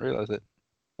 Yeah, I didn't realise that.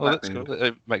 Well, Flat that's banned. cool.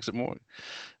 It makes it more.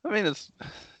 I mean, it's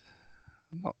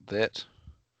not that.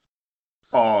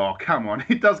 Oh, come on.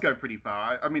 It does go pretty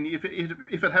far. I mean, if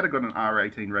it had got an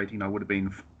R18 rating, I would have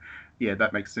been... Yeah,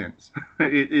 that makes sense.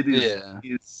 It is Yeah.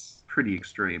 it's pretty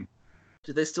extreme.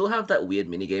 Do they still have that weird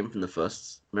minigame from the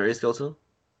first Mary Skelter?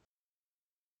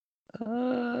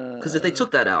 Because if they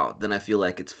took that out, then I feel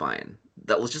like it's fine.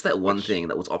 That was just that one Which- thing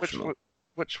that was optional.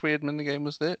 Which weird minigame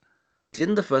was that?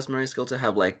 Didn't the first Mary Skelter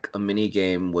have like a mini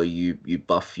game where you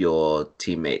buff your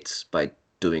teammates by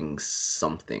doing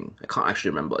something? I can't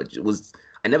actually remember.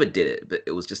 I never did it, but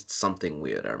it was just something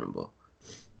weird. I remember.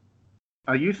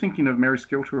 Are you thinking of Mary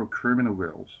Skelter or Criminal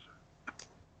Girls?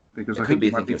 Because I I could think be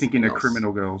you might be thinking thinking of of something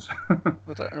Criminal Girls.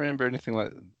 I don't remember anything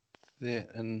like that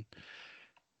in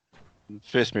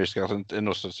first Mary Skeleton, and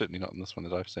also certainly not in this one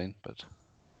that I've seen. But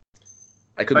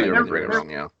I could But be yeah, remembering it Mary- wrong.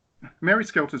 Yeah. Mary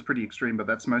Skelter's pretty extreme, but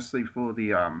that's mostly for the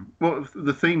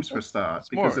the themes for a start,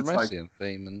 it's more because it's like mostly in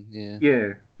theme, and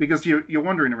yeah, because you're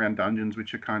wandering around dungeons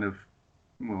which are kind of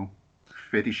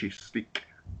fetishistic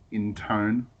in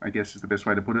tone, I guess is the best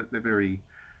way to put it. They're very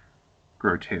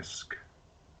grotesque.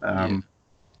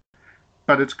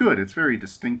 But it's good. It's very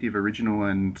distinctive, original,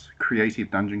 and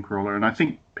creative dungeon crawler, and I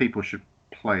think people should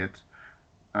play it.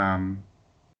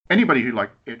 Anybody who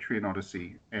like Etrian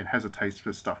Odyssey and has a taste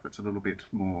for stuff that's a little bit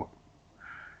more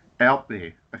out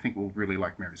there, I think will really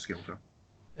like Mary Skelter.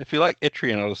 if you like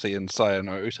Etrian Odyssey and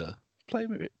Sayano Uta, play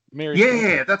Mary. Yeah,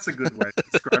 Skelter. that's a good way to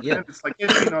describe Yeah. it. It's like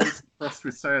Etrian Odyssey crossed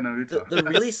with Sayano Uta. The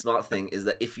really smart thing is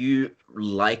that if you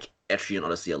like Etrian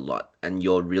Odyssey a lot and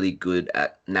you're really good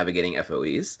at navigating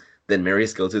FOEs, then Mary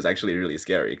Skelter is actually really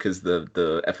scary because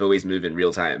the FOEs move in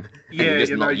real time. And Yeah, you're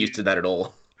just you not know, used to that at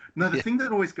all. No, the Yeah. thing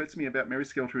that always gets me about Mary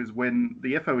Skelter is when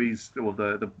the FOEs or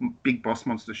the big boss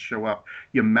monsters show up,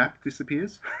 your map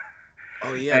disappears.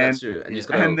 Oh yeah, And- that's true. And you just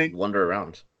and gotta then- wander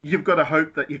around. You've got to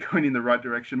hope that you're going in the right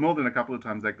direction. More than a couple of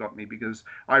times that got me because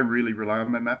I really rely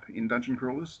on my map in dungeon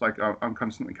crawlers. Like I'm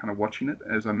constantly kind of watching it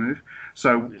as I move.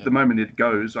 So Yeah. the moment it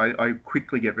goes, I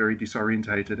quickly get very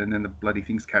disorientated, and then the bloody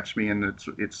things catch me, and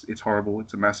it's horrible.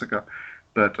 It's a massacre.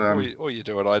 But Or you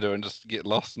do what I do and just get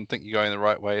lost and think you're going the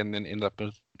right way, and then end up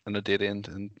in a dead end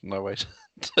and no way to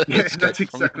yeah, escape that's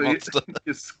from the exactly it. monster.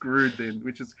 You're screwed then,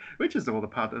 which is all the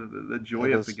part of the joy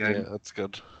It of is- the game. Yeah, that's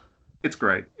good. It's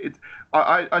great.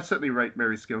 I certainly rate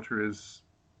Mary Skelter as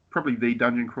probably the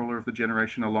dungeon crawler of the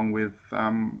generation, along with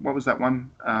what was that one?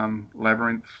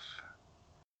 Labyrinth.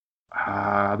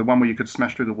 The one where you could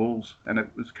smash through the walls, and it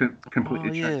was completely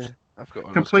Oh, yeah. changed. I've got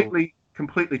one. It's called-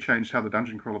 Completely changed how the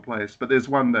dungeon crawler plays. But there's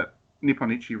one that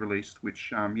Nippon Ichi released,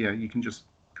 which you can just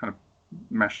kind of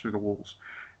mash through the walls,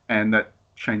 and that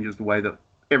changes the way that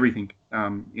everything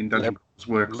in Dungeon Crawlers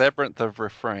works. Labyrinth of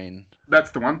Refrain.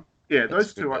 That's the one. Yeah, That's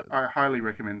those two, good. I highly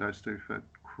recommend those two for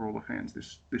crawler fans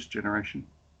this generation.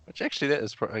 Which actually, that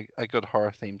is a good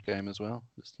horror themed game as well.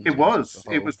 just in It terms of was.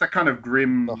 the It whole- was that kind of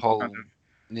grim, the whole. kind of,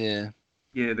 Yeah.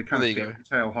 yeah, the kind There of you go. fairy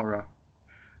tale horror.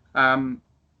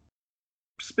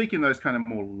 Speaking of those kind of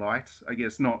more light, I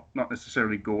guess, not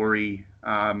necessarily gory,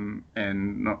 and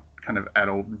not kind of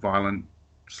adult, violent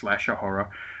slasher horror.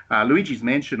 Luigi's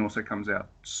Mansion also comes out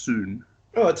soon.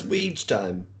 Oh, it's Weege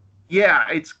time. Yeah,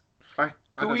 it's. I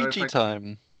don't know if Luigi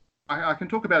time. I can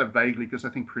talk about it vaguely because I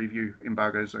think preview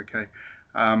embargo is okay.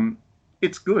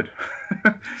 It's good.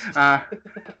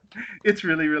 It's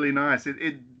really, really nice.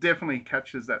 It definitely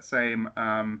captures that same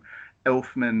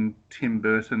Elfman, Tim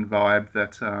Burton vibe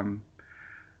that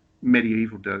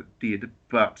Medieval did,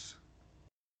 but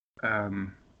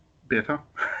better.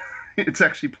 It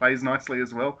actually plays nicely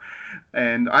as well.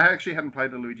 And I actually hadn't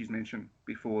played the Luigi's Mansion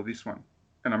before this one,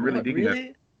 and I'm really What, digging it.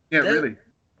 really? Yeah, That- really.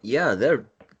 Yeah, they're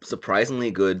surprisingly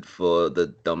good for the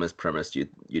dumbest premise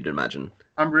you'd imagine.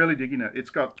 I'm really digging it. It's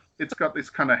got this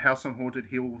kind of House on Haunted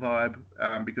Hill vibe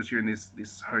because you're in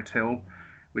this hotel,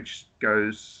 which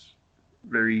goes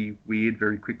very weird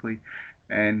very quickly,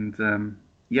 and I'm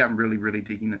really, really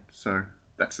digging it. So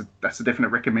that's a definite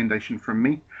recommendation from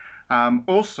me.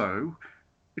 Also,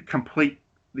 complete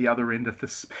the other end of the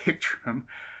spectrum.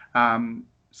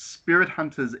 Spirit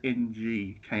Hunters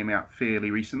NG came out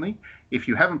fairly recently. If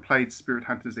you haven't played Spirit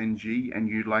Hunters NG and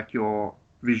you like your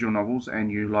visual novels and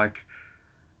you like,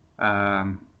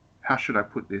 how should I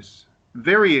put this?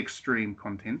 Very extreme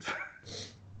content,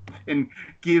 and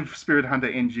give Spirit Hunter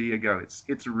NG a go.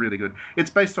 It's really good. It's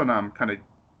based on kind of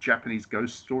Japanese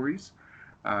ghost stories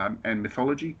and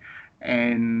mythology,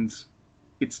 and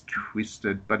it's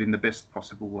twisted, but in the best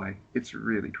possible way. It's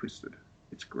really twisted.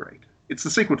 It's great. It's the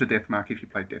sequel to Deathmark if you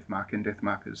played Deathmark, and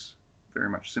Deathmark is very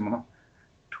much similar.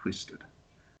 Twisted.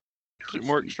 Is it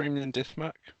more extreme than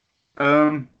Deathmark?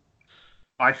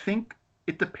 I think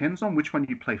it depends on which one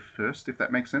you play first, if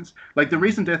that makes sense. Like, the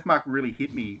reason Deathmark really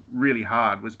hit me really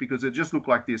hard was because it just looked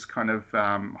like this kind of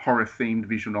horror-themed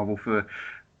visual novel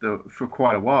for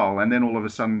quite a while, and then all of a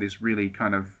sudden this really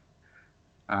kind of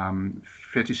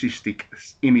fetishistic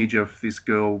image of this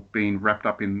girl being wrapped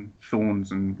up in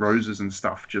thorns and roses and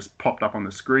stuff just popped up on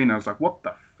the screen. I was like, what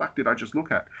the fuck did I just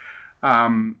look at?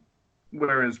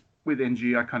 Whereas with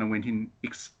NG, I kind of went in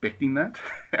expecting that,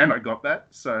 and I got that.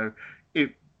 So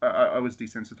I was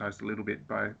desensitized a little bit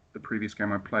by the previous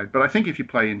game I played. But I think if you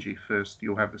play NG first,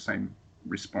 you'll have the same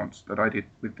response that I did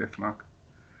with Deathmark.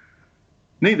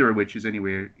 Neither of which is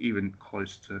anywhere even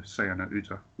close to Sayano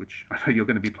Uta, which I know you're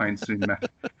going to be playing soon, Matt.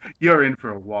 You're in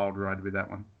for a wild ride with that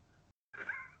one.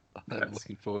 I'm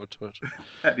looking forward to it.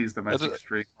 That is the most Is it-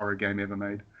 extreme horror game ever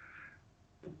made.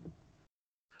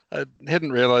 I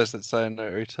hadn't realised that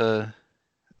Sayano Uta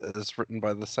is written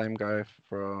by the same guy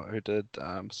who did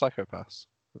Psychopaths.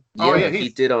 Oh, Yeah, yeah, he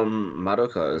he's- did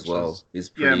Madoka as Which well. is-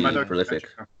 He's Yeah, pretty Madoka prolific.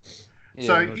 Magica. Yeah,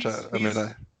 So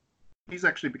which he's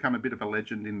actually become a bit of a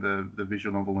legend in the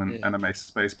visual novel and Yeah. anime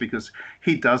space because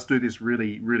he does do this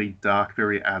really, really dark,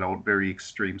 very adult, very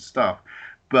extreme stuff,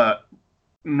 but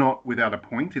not without a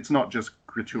point. It's not just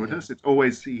gratuitous. It's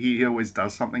always he always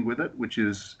does something with it, which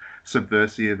is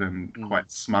subversive and quite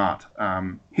smart.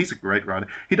 He's a great writer.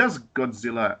 He does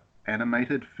Godzilla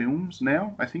animated films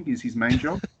now, I think, is his main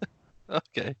job.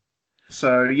 Okay.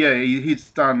 So yeah,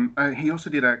 he's done. He also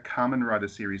did a Kamen Rider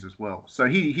series as well. So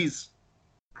he's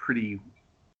pretty.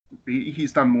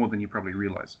 He's done more than you probably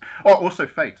realize. Oh, also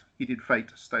Fate. He did Fate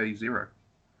Stay Zero.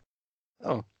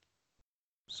 Oh.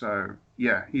 So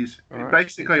yeah, he's All right.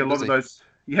 basically He's a lot of busy. those.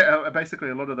 Yeah, basically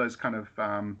a lot of those kind of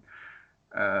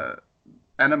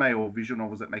anime or visual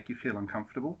novels that make you feel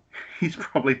uncomfortable. He's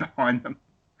probably behind them.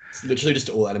 It's literally just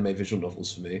all anime visual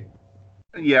novels for me.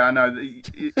 Yeah, I know.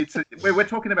 We're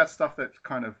talking about stuff that's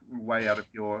kind of way out of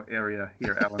your area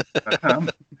here, Alan. But,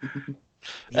 Like,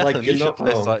 Alan, you're you should not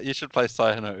play wrong. you should play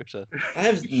Sayano Uta. I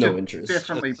have you no should interest.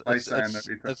 Definitely play It's, Sayano it's,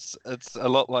 Uta. it's a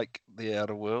lot like the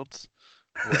Outer Worlds.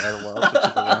 Or Outer Wilds,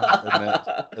 whichever one,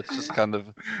 and it's just kind of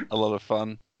a lot of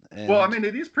fun. And Well, I mean,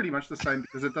 it is pretty much the same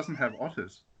because it doesn't have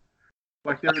otters.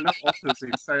 Like, there are no otters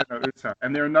in Sayano Uta,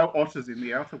 and there are no otters in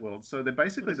the Outer World, so they're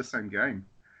basically the same game.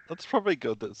 it's probably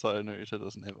good that Sayano Uta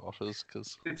doesn't have otters,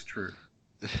 because It's true.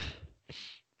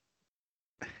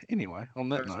 anyway, on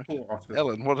that Those note, poor otters.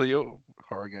 Ellen, what are your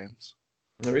horror games?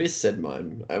 I already said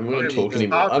mine. I'm Yeah, not talking it's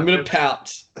anymore. hard I'm to gonna do.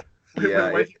 pout. We're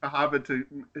Yeah, waiting for Harvard to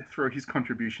throw his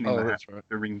contribution in Oh, the hat, that's right.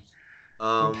 the ring.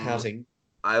 I'm pouting.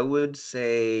 I would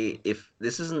say if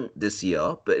this isn't this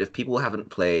year, but if people haven't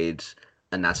played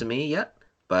Anatomy yet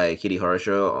by Kitty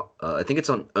Horosho, I think it's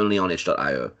only on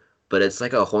itch.io, but it's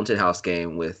like a haunted house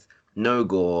game with no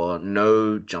gore,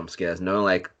 no jump scares, no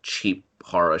like cheap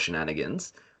horror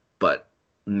shenanigans, but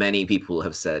many people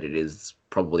have said it is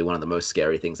probably one of the most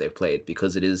scary things they've played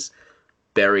because it is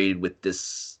buried with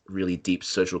this really deep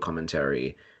social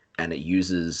commentary, and it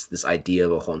uses this idea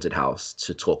of a haunted house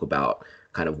to talk about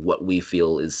kind of what we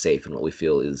feel is safe and what we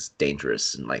feel is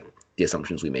dangerous, and like the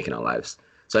assumptions we make in our lives.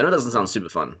 So I know it doesn't sound super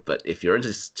fun, but if you're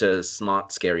into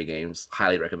smart, scary games,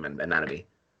 highly recommend Anatomy.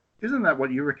 Isn't that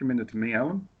what you recommended to me,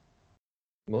 Alan?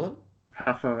 What?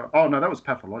 Oh no, that was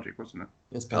Pathologic, wasn't it?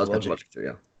 That's That was Pathologic. Pathologic too,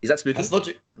 yeah. Is that spooky?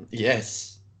 Pathologic.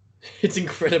 Yes. It's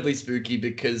incredibly spooky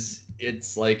because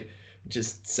it's like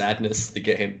just sadness, the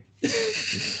game.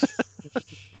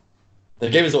 The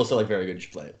game is also like very good. You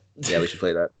should play it. Yeah, we should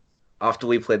play that. After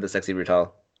we played the Sexy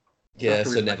Brutal. Yeah, After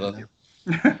so we- never.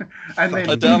 And then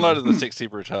I downloaded the Sexy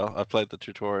Brutal. I played the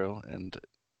tutorial and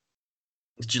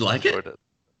Did you like it? enjoyed it.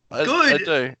 I Good.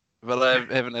 do, but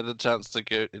I haven't had a chance to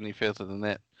go any further than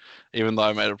that. Even though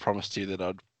I made a promise to you that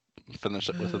I'd finish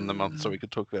it within the month, so we could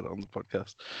talk about it on the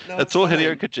podcast. No, It's all fine.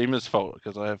 Hideo Kojima's fault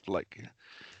because I have like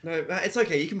No, it's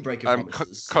okay. You can break your I'm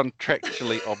promises.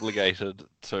 contractually obligated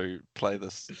to play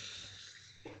this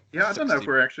yeah, I don't know if 60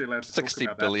 we're actually allowed to talk 60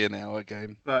 about that. billion hour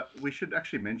game. But we should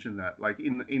actually mention that, like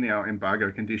in our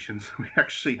embargo conditions, we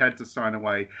actually had to sign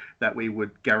away that we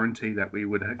would guarantee that we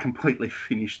would completely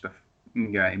finish the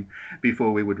game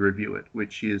before we would review it,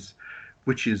 which is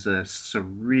a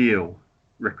surreal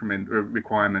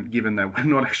requirement, given that we're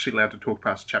not actually allowed to talk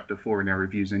past chapter 4 in our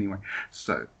reviews anyway.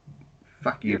 So,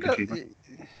 fuck you, Kojima.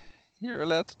 You're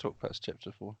allowed to talk past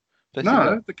chapter 4. They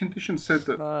No, the condition said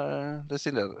that. No, they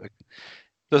send out.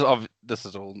 This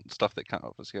is all stuff that can't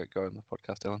obviously go in the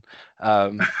podcast, Alan.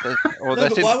 No, but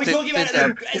why are we talking about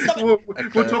it? Stop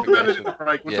it. We'll talk about it in the clarification.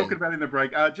 break. We're Yeah. talking about it in the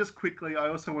break. Just quickly, I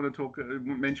also want to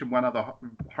mention one other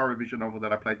horror vision novel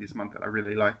that I played this month that I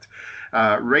really liked,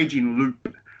 Raging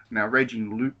Loop. Now,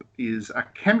 Raging Loop is a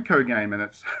Chemco game, and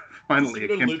it's finally a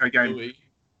Have you ever Chemco played game. Louis,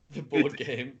 the board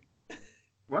game.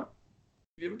 What?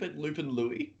 Have you ever played Loop and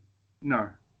Louis? No,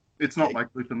 it's not like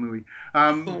Loop and Louie.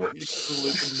 What you call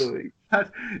Loop and Louis?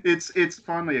 It's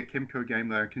finally a Chemco game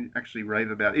that I can actually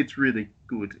rave about. It's really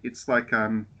good. It's like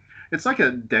a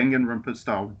Danganronpa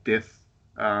style death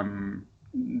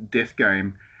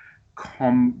game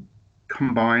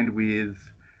combined with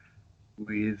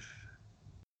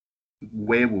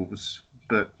werewolves,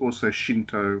 but also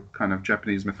Shinto kind of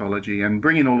Japanese mythology, and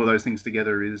bringing all of those things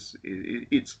together it's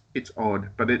odd,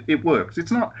 but it works.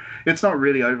 It's not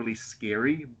really overly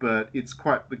scary, but it's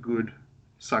quite the good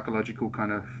psychological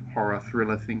kind of horror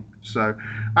thriller thing. So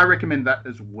I recommend that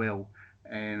as well.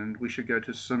 And we should go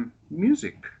to some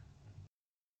music,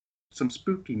 some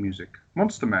spooky music.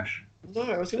 Monster Mash. No,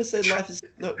 I was going to say Life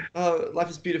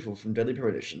is Beautiful from Deadly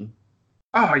Premonition.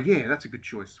 Oh yeah, that's a good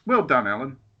choice. Well done,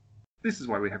 Alan. This is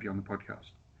why we have you on the podcast.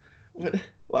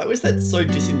 Why was that so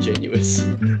disingenuous?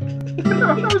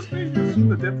 No, that was me, just from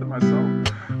the depth of my soul.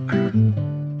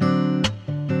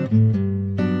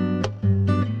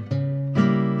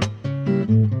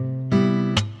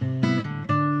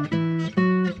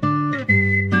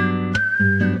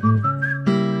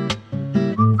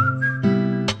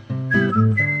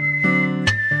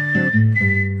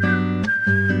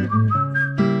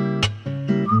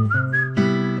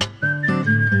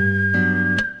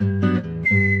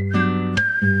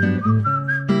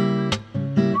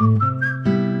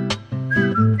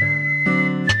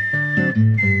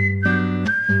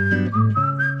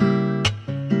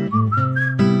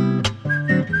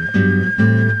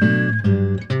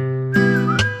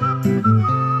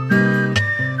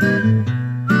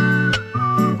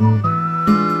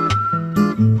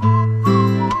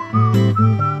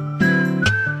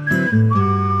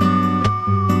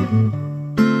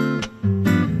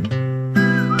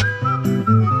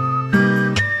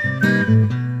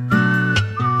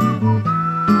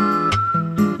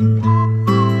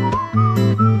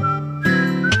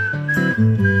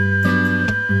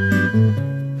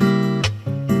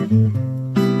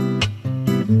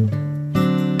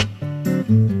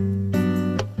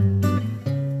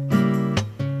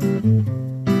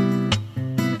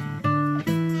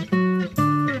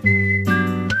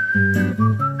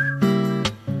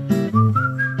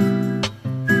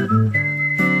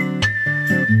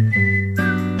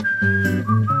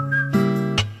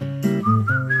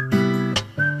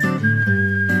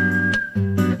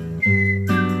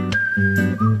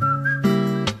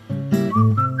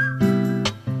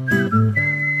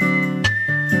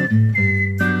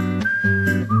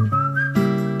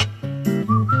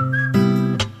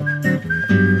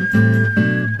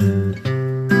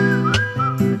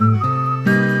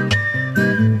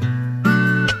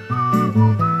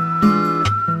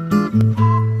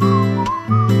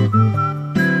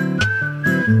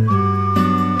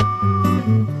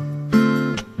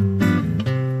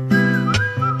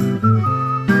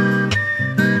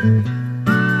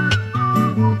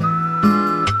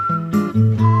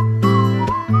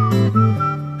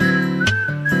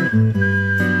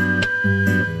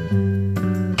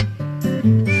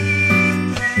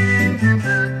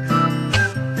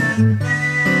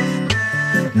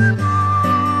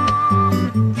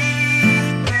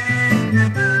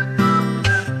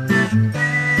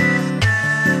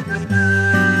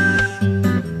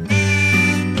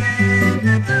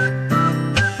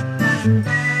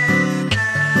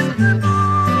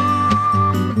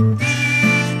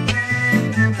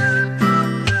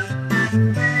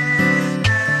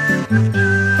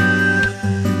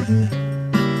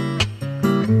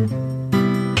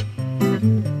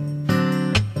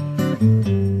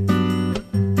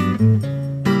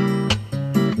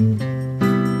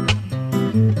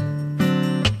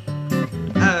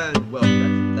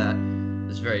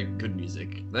 very good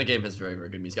music. That game has very, very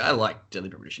good music. I like Deadly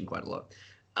Premonition quite a lot.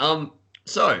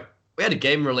 So we had a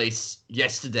game release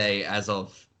yesterday as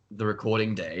of the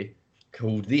recording day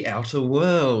called The Outer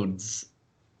Worlds,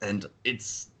 and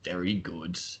it's very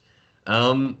good.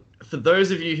 For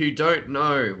those of you who don't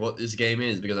know what this game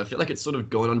is, because I feel like it's sort of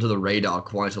gone under the radar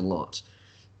quite a lot,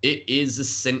 it is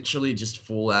essentially just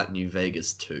Fallout New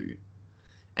Vegas 2.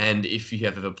 And if you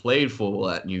have ever played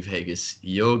Fallout New Vegas,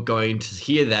 you're going to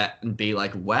hear that and be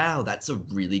like, wow, that's a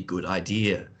really good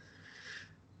idea.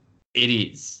 It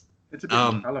is. It's a bit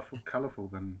more colourful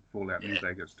than Fallout New Yeah.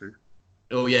 Vegas too.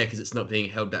 Oh, yeah, because it's not being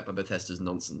held back by Bethesda's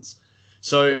nonsense.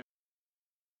 So,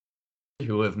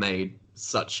 who have made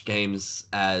such games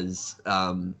as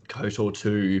KOTOR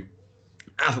 2,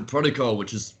 Alpha Protocol,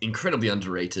 which is incredibly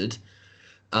underrated,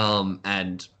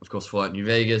 and, of course, Fallout New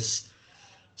Vegas.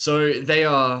 So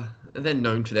they're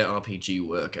known for their RPG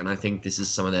work, and I think this is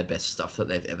some of their best stuff that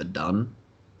they've ever done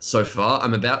so far.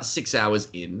 I'm about 6 hours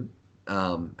in,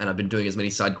 and I've been doing as many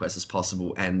side quests as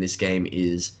possible, and this game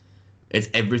it's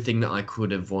everything that I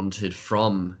could have wanted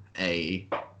from a,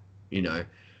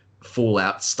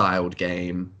 Fallout-styled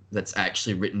game that's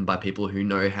actually written by people who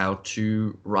know how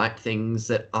to write things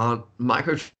that aren't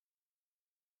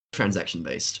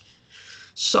microtransaction-based.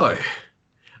 So,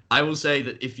 I will say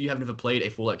that if you have never played a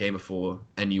Fallout game before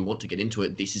and you want to get into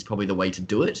it, this is probably the way to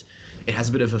do it. It has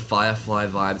a bit of a Firefly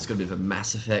vibe. It's got a bit of a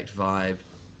Mass Effect vibe,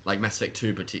 like Mass Effect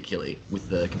 2 particularly, with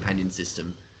the companion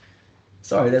system.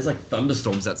 Sorry, there's like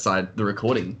thunderstorms outside the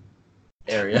recording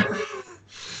area.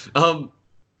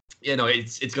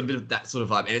 It's got a bit of that sort of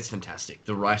vibe, and it's fantastic.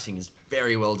 The writing is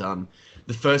very well done.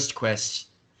 The first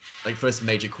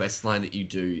major quest line that you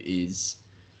do is,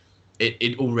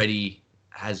 it already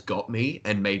has got me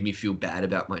and made me feel bad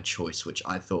about my choice, which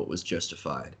I thought was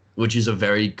justified, which is a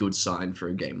very good sign for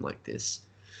a game like this.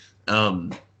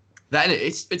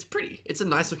 It's pretty. It's a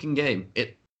nice looking game.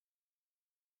 It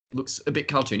looks a bit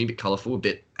cartoony, a bit colorful, a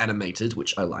bit animated,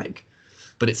 which I like,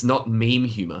 but it's not meme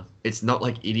humor. It's not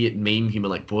like idiot meme humor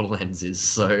like Borderlands is.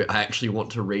 So I actually want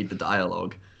to read the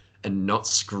dialogue and not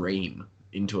scream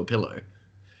into a pillow.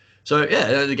 So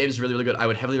yeah, the game's really, really good. I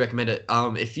would heavily recommend it.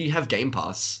 If you have Game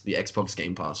Pass, the Xbox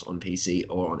Game Pass on PC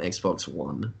or on Xbox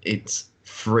One, it's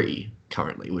free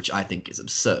currently, which I think is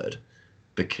absurd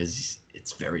because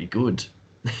it's very good.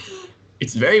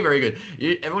 It's very, very good.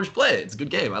 Everyone should play it. It's a good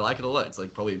game. I like it a lot. It's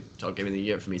like probably top game of the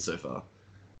year for me so far.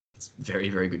 It's a very,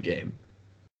 very good game.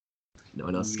 No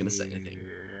one else is going to say anything.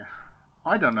 Yeah.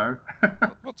 I don't know.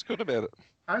 What's good about it?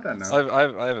 I don't know.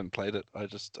 I haven't played it. I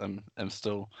just am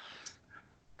still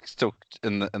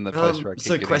in the place where I keep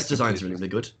so getting quest design's confused really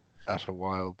good. with Outer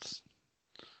Wilds.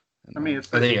 I mean, I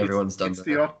think everyone's done it's that.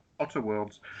 the Outer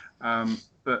Worlds,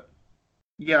 but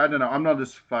yeah, I don't know. I'm not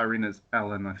as far in as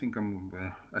Alan. I think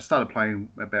I started playing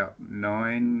about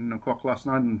 9 o'clock last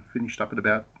night and finished up at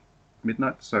about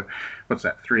midnight. So, what's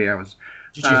that? 3 hours.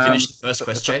 Did you finish the first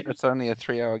quest, Jay? It's only a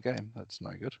 3-hour game. That's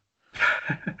no good.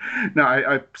 No,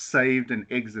 I saved and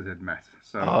exited, Matt.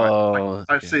 So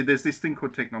I see there's this thing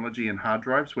called technology and hard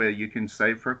drives where you can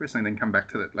save progress and then come back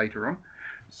to it later on.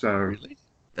 So Really?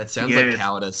 That sounds like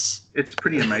cowardice. it's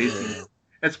pretty amazing.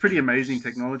 It's pretty amazing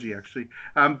technology, actually.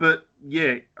 But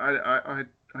yeah, I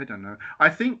don't know. I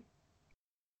think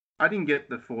I didn't get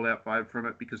the Fallout vibe from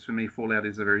it because for me, Fallout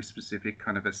is a very specific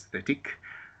kind of aesthetic,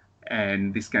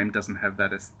 and this game doesn't have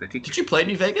that aesthetic. Did you play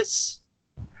New Vegas?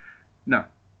 No.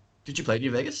 Did you play New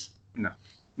Vegas? No,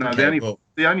 Okay,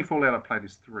 the only Fallout I played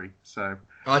is 3. So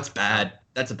Oh, it's bad.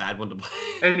 That's a bad one to play.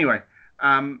 anyway,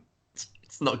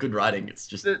 It's not good writing. It's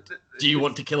just, do you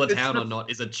want to kill a it's town or not-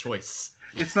 not is a choice.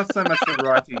 It's not so much the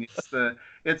writing;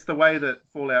 it's the way that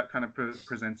Fallout kind of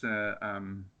presents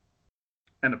an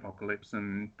apocalypse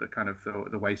and the kind of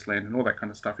the wasteland and all that kind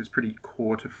of stuff is pretty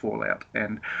core to Fallout.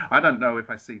 And I don't know if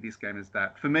I see this game as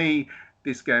that. For me,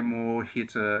 this game more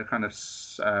hit a kind of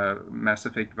Mass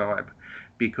Effect vibe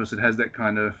because it has that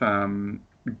kind of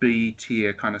B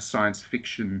tier kind of science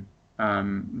fiction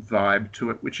vibe to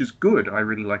it, which is good. I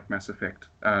really like Mass Effect,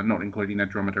 not including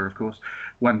Andromeda, of course,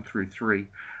 1 through 3.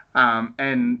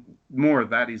 And more of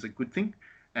that is a good thing.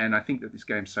 And I think that this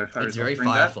game so far It's is very offering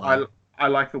that. Firefly. I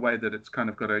like the way that it's kind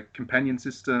of got a companion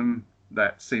system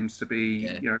that seems to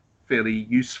be fairly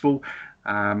useful.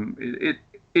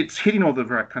 It's hitting all the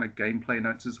right kind of gameplay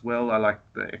notes as well. I like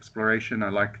the exploration. I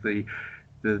like the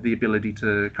ability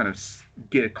to kind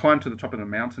of climb to the top of the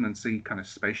mountain and see kind of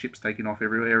spaceships taking off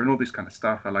everywhere and all this kind of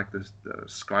stuff. I like the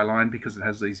skyline because it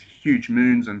has these huge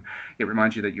moons and it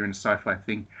reminds you that you're in a sci-fi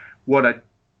thing. What I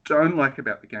don't like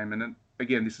about the game, and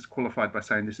again, this is qualified by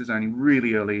saying this is only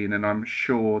really early in and I'm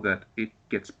sure that it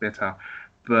gets better,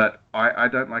 but I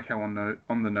don't like how on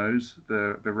the nose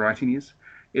the writing is.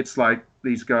 It's like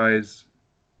these guys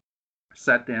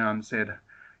sat down and said,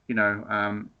 you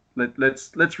know,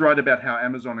 let's write about how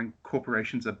Amazon and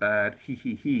corporations are bad,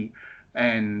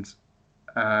 and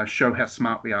show how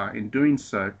smart we are in doing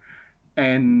so.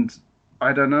 And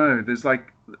I don't know, there's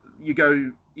like, you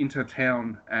go into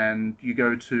town and you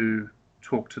go to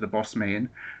talk to the boss man,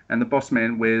 and the boss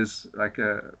man wears like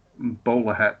a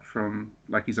bowler hat from,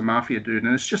 like, he's a mafia dude,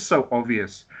 and it's just so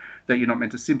obvious that you're not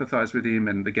meant to sympathize with him,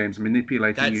 and the game's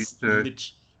manipulating you to.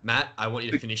 Matt, I want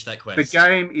you to finish that The quest.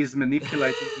 game is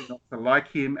manipulating you not to like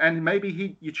him, and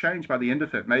maybe you change by the end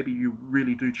of it. Maybe you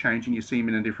really do change and you see him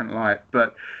in a different light.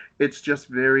 But it's just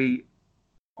very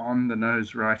on the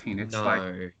nose writing. It's No.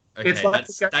 like, Okay, it's like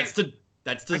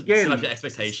that's to again, set up your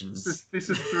expectations. this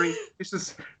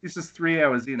is 3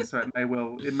 hours in, so it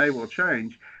may well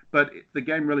change. But the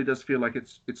game really does feel like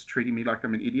it's treating me like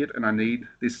I'm an idiot, and I need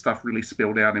this stuff really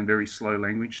spelled out in very slow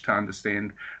language to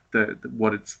understand the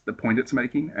point it's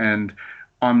making, and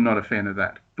I'm not a fan of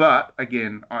that. But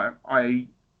again, I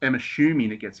am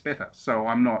assuming it gets better, so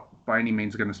I'm not by any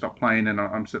means going to stop playing, and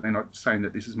I'm certainly not saying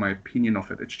that this is my opinion of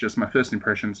it. It's just my first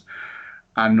impressions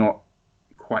are not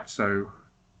quite so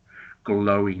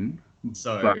glowing.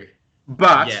 So,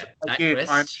 But yeah, that again,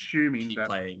 quest, I'm assuming keep that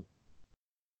playing.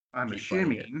 I'm keep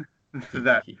assuming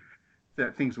that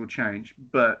things will change.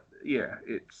 But yeah,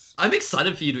 it's I'm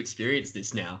excited for you to experience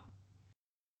this now.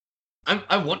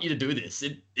 I want you to do this.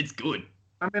 It's good.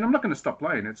 I mean, I'm not going to stop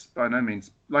playing. It's by no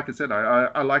means, like I said,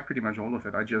 I like pretty much all of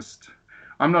it.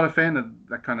 I'm not a fan of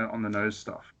that kind of on the nose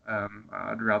stuff.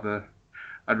 I'd rather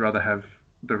have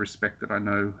the respect that I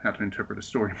know how to interpret a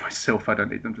story myself. I don't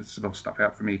need them to spell stuff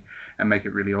out for me and make it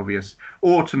really obvious,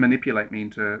 or to manipulate me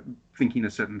into thinking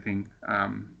a certain thing,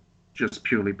 just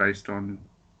purely based on,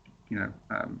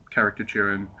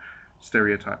 caricature and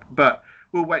stereotype. But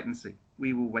we'll wait and see.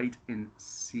 We will wait and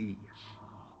see.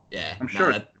 Yeah, I'm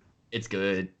sure. It's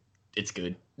good. It's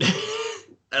good.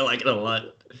 I like it a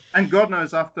lot. And God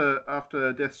knows,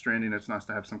 after Death Stranding, it's nice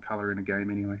to have some color in a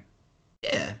game anyway.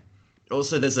 Yeah.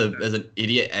 Also, there's an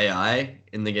idiot AI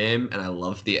in the game, and I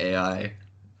love the AI.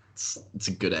 It's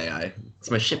a good AI.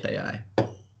 It's my ship AI.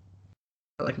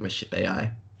 I like my ship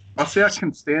AI. I see. I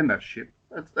can stand that shit.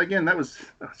 Again, that was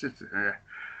just.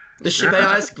 The ship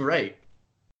AI is great.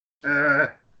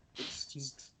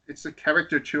 It's a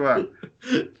caricature.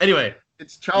 Anyway,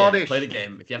 It's childish. yeah, play the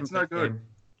game if you haven't It's no played the good. game.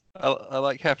 I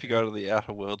like how if you go to the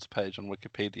Outer Worlds page on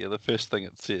Wikipedia, the first thing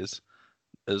it says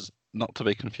is not to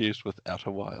be confused with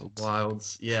Outer Wilds.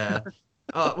 Wilds, yeah.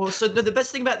 Well, so no, the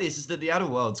best thing about this is that the Outer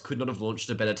Worlds could not have launched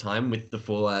at a better time with the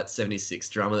Fallout 76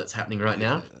 drama that's happening right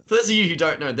now. For those of you who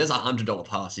don't know, there's a $100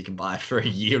 pass you can buy for a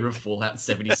year of Fallout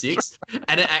 76,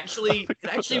 and it actually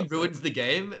ruins the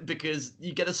game because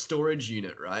you get a storage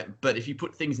unit, right? But if you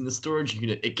put things in the storage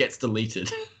unit, it gets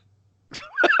deleted.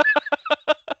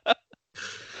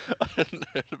 I hadn't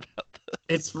heard about that.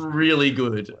 It's really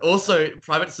good. Also,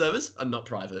 private servers are not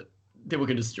private. People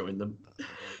can just join them.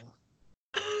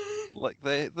 Like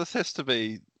this has to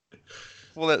be.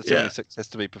 Fallout Yeah. 76 has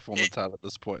to be performance art at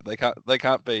this point. They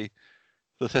can't be.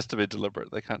 This has to be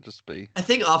deliberate. They can't just be. I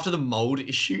think after the mold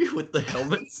issue with the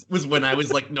helmets was when I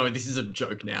was like, no, this is a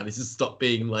joke now. This has stopped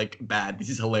being like bad. This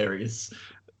is hilarious.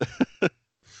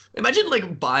 Imagine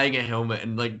like buying a helmet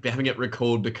and like having it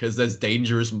recalled because there's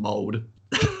dangerous mold.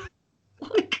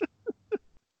 Like,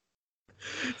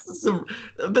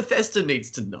 Bethesda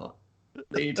needs to not.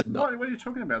 They need to not. What are you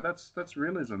talking about? That's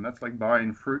realism. That's like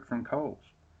buying fruit from Coles.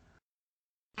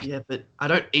 Yeah, but I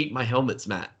don't eat my helmets,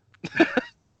 Matt.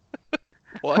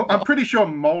 Why I'm not? pretty sure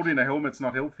mold in a helmet's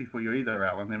not healthy for you either,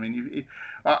 Alan. I mean,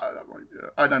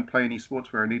 I don't play any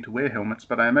sports where I need to wear helmets,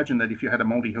 but I imagine that if you had a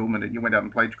moldy helmet and you went out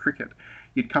and played cricket,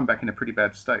 you'd come back in a pretty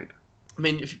bad state. I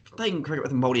mean, if you're playing cricket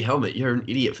with a moldy helmet, you're an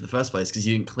idiot for the first place because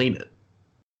you didn't clean it.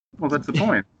 Well, that's the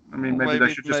point. I mean, Well, maybe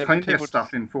they should just maybe clean their people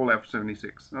stuff in Fallout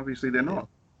 76. Obviously, they're not.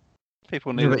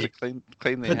 People No, needed but- to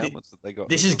clean their but helmets that they got.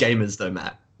 This is gamers though,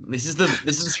 Matt. This is the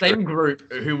same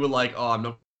group who were like, oh, I'm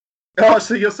not Oh,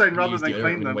 so you're saying gonna rather use than deodorant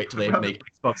clean and them, wait till they rather, make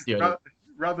Xbox deodorant.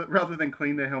 rather than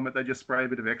clean their helmet, they just spray a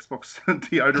bit of Xbox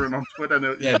deodorant onto it,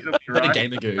 and Yeah, it'll be put a right.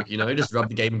 gamer goo, just rub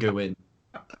the gamer goo in.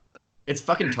 It's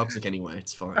fucking toxic anyway.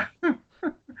 It's fine.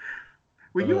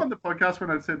 Were you on the podcast when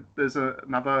I said there's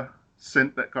another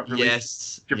scent that got released?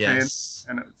 Yes, Japan. yes.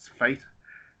 And it's Fate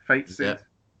scent. Yeah.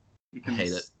 You can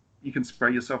hate it. You can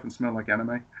spray yourself and smell like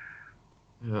anime.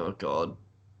 Oh god,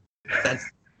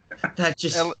 that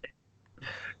just.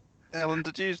 Alan,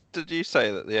 did you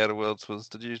say that the Outer Worlds was?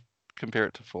 Did you compare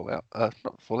it to Fallout?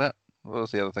 Not Fallout. What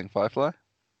was the other thing? Firefly.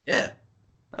 Yeah.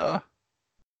 Oh,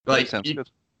 Like sounds good.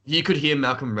 you could hear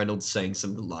Malcolm Reynolds saying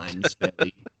some lines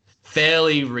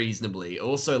fairly reasonably.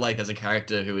 Also, like as a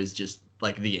character who is just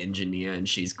like the engineer, and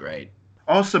she's great.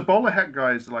 Oh, so bowler hat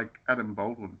guy is like Adam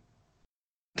Baldwin.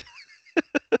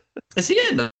 Is he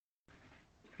a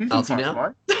He's Nazi in now?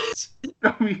 Firefly.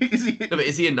 I mean, is he? No, but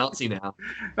is he a Nazi now?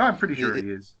 No, I'm pretty sure he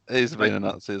is. He's been a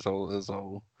Nazi his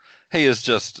whole. He is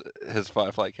just his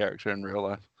Firefly character in real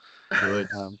life. Good.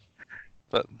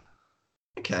 But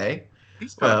Okay.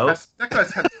 He's Well- that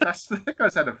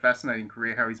guy's had a fascinating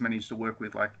career. How he's managed to work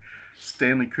with like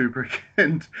Stanley Kubrick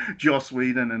and Joss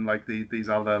Whedon and like these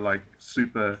other like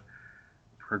super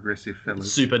progressive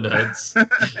fellas. Super nerds.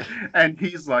 And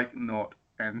he's like not.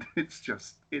 And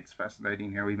it's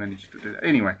fascinating how he managed to do that.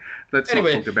 Anyway, let's not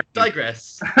talk about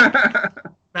digress.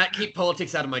 Matt, keep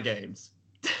politics out of my games.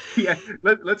 yeah,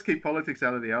 let's keep politics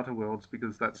out of the Outer Worlds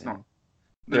because that's not.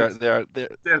 there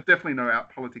There's definitely no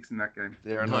out politics in that game.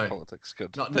 are No. no politics.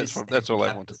 Good. Not in That's this that's all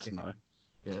I capitalist wanted to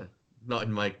know. Yeah, not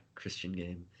in my Christian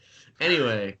game.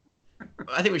 Anyway,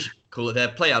 I think we should call it there.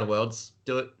 Play Outer Worlds.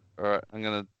 Do it. All right, I'm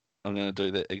gonna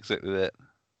do that exactly that.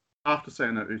 After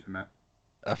saying that, Matt.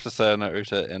 After Sayonara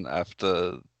Uta and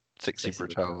after Sexy Sexy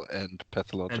Brutal and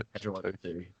Pathologic And Pedro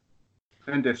 2.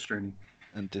 And Death Stranding.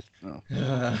 and Death. Oh.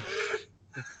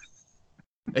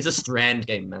 It's a Strand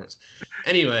game, Matt.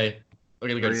 Anyway, we're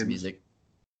gonna go to some Brilliant. music.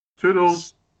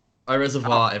 Toodles. I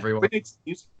Reservoir, everyone.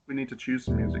 We need to choose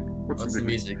some music. What's What's some the good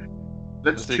music?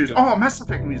 Let's Let's choose. do- Oh, Mass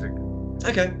Effect music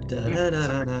Okay.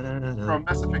 from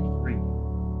Mass Effect 3.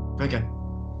 Okay.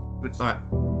 Let's Alright.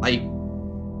 I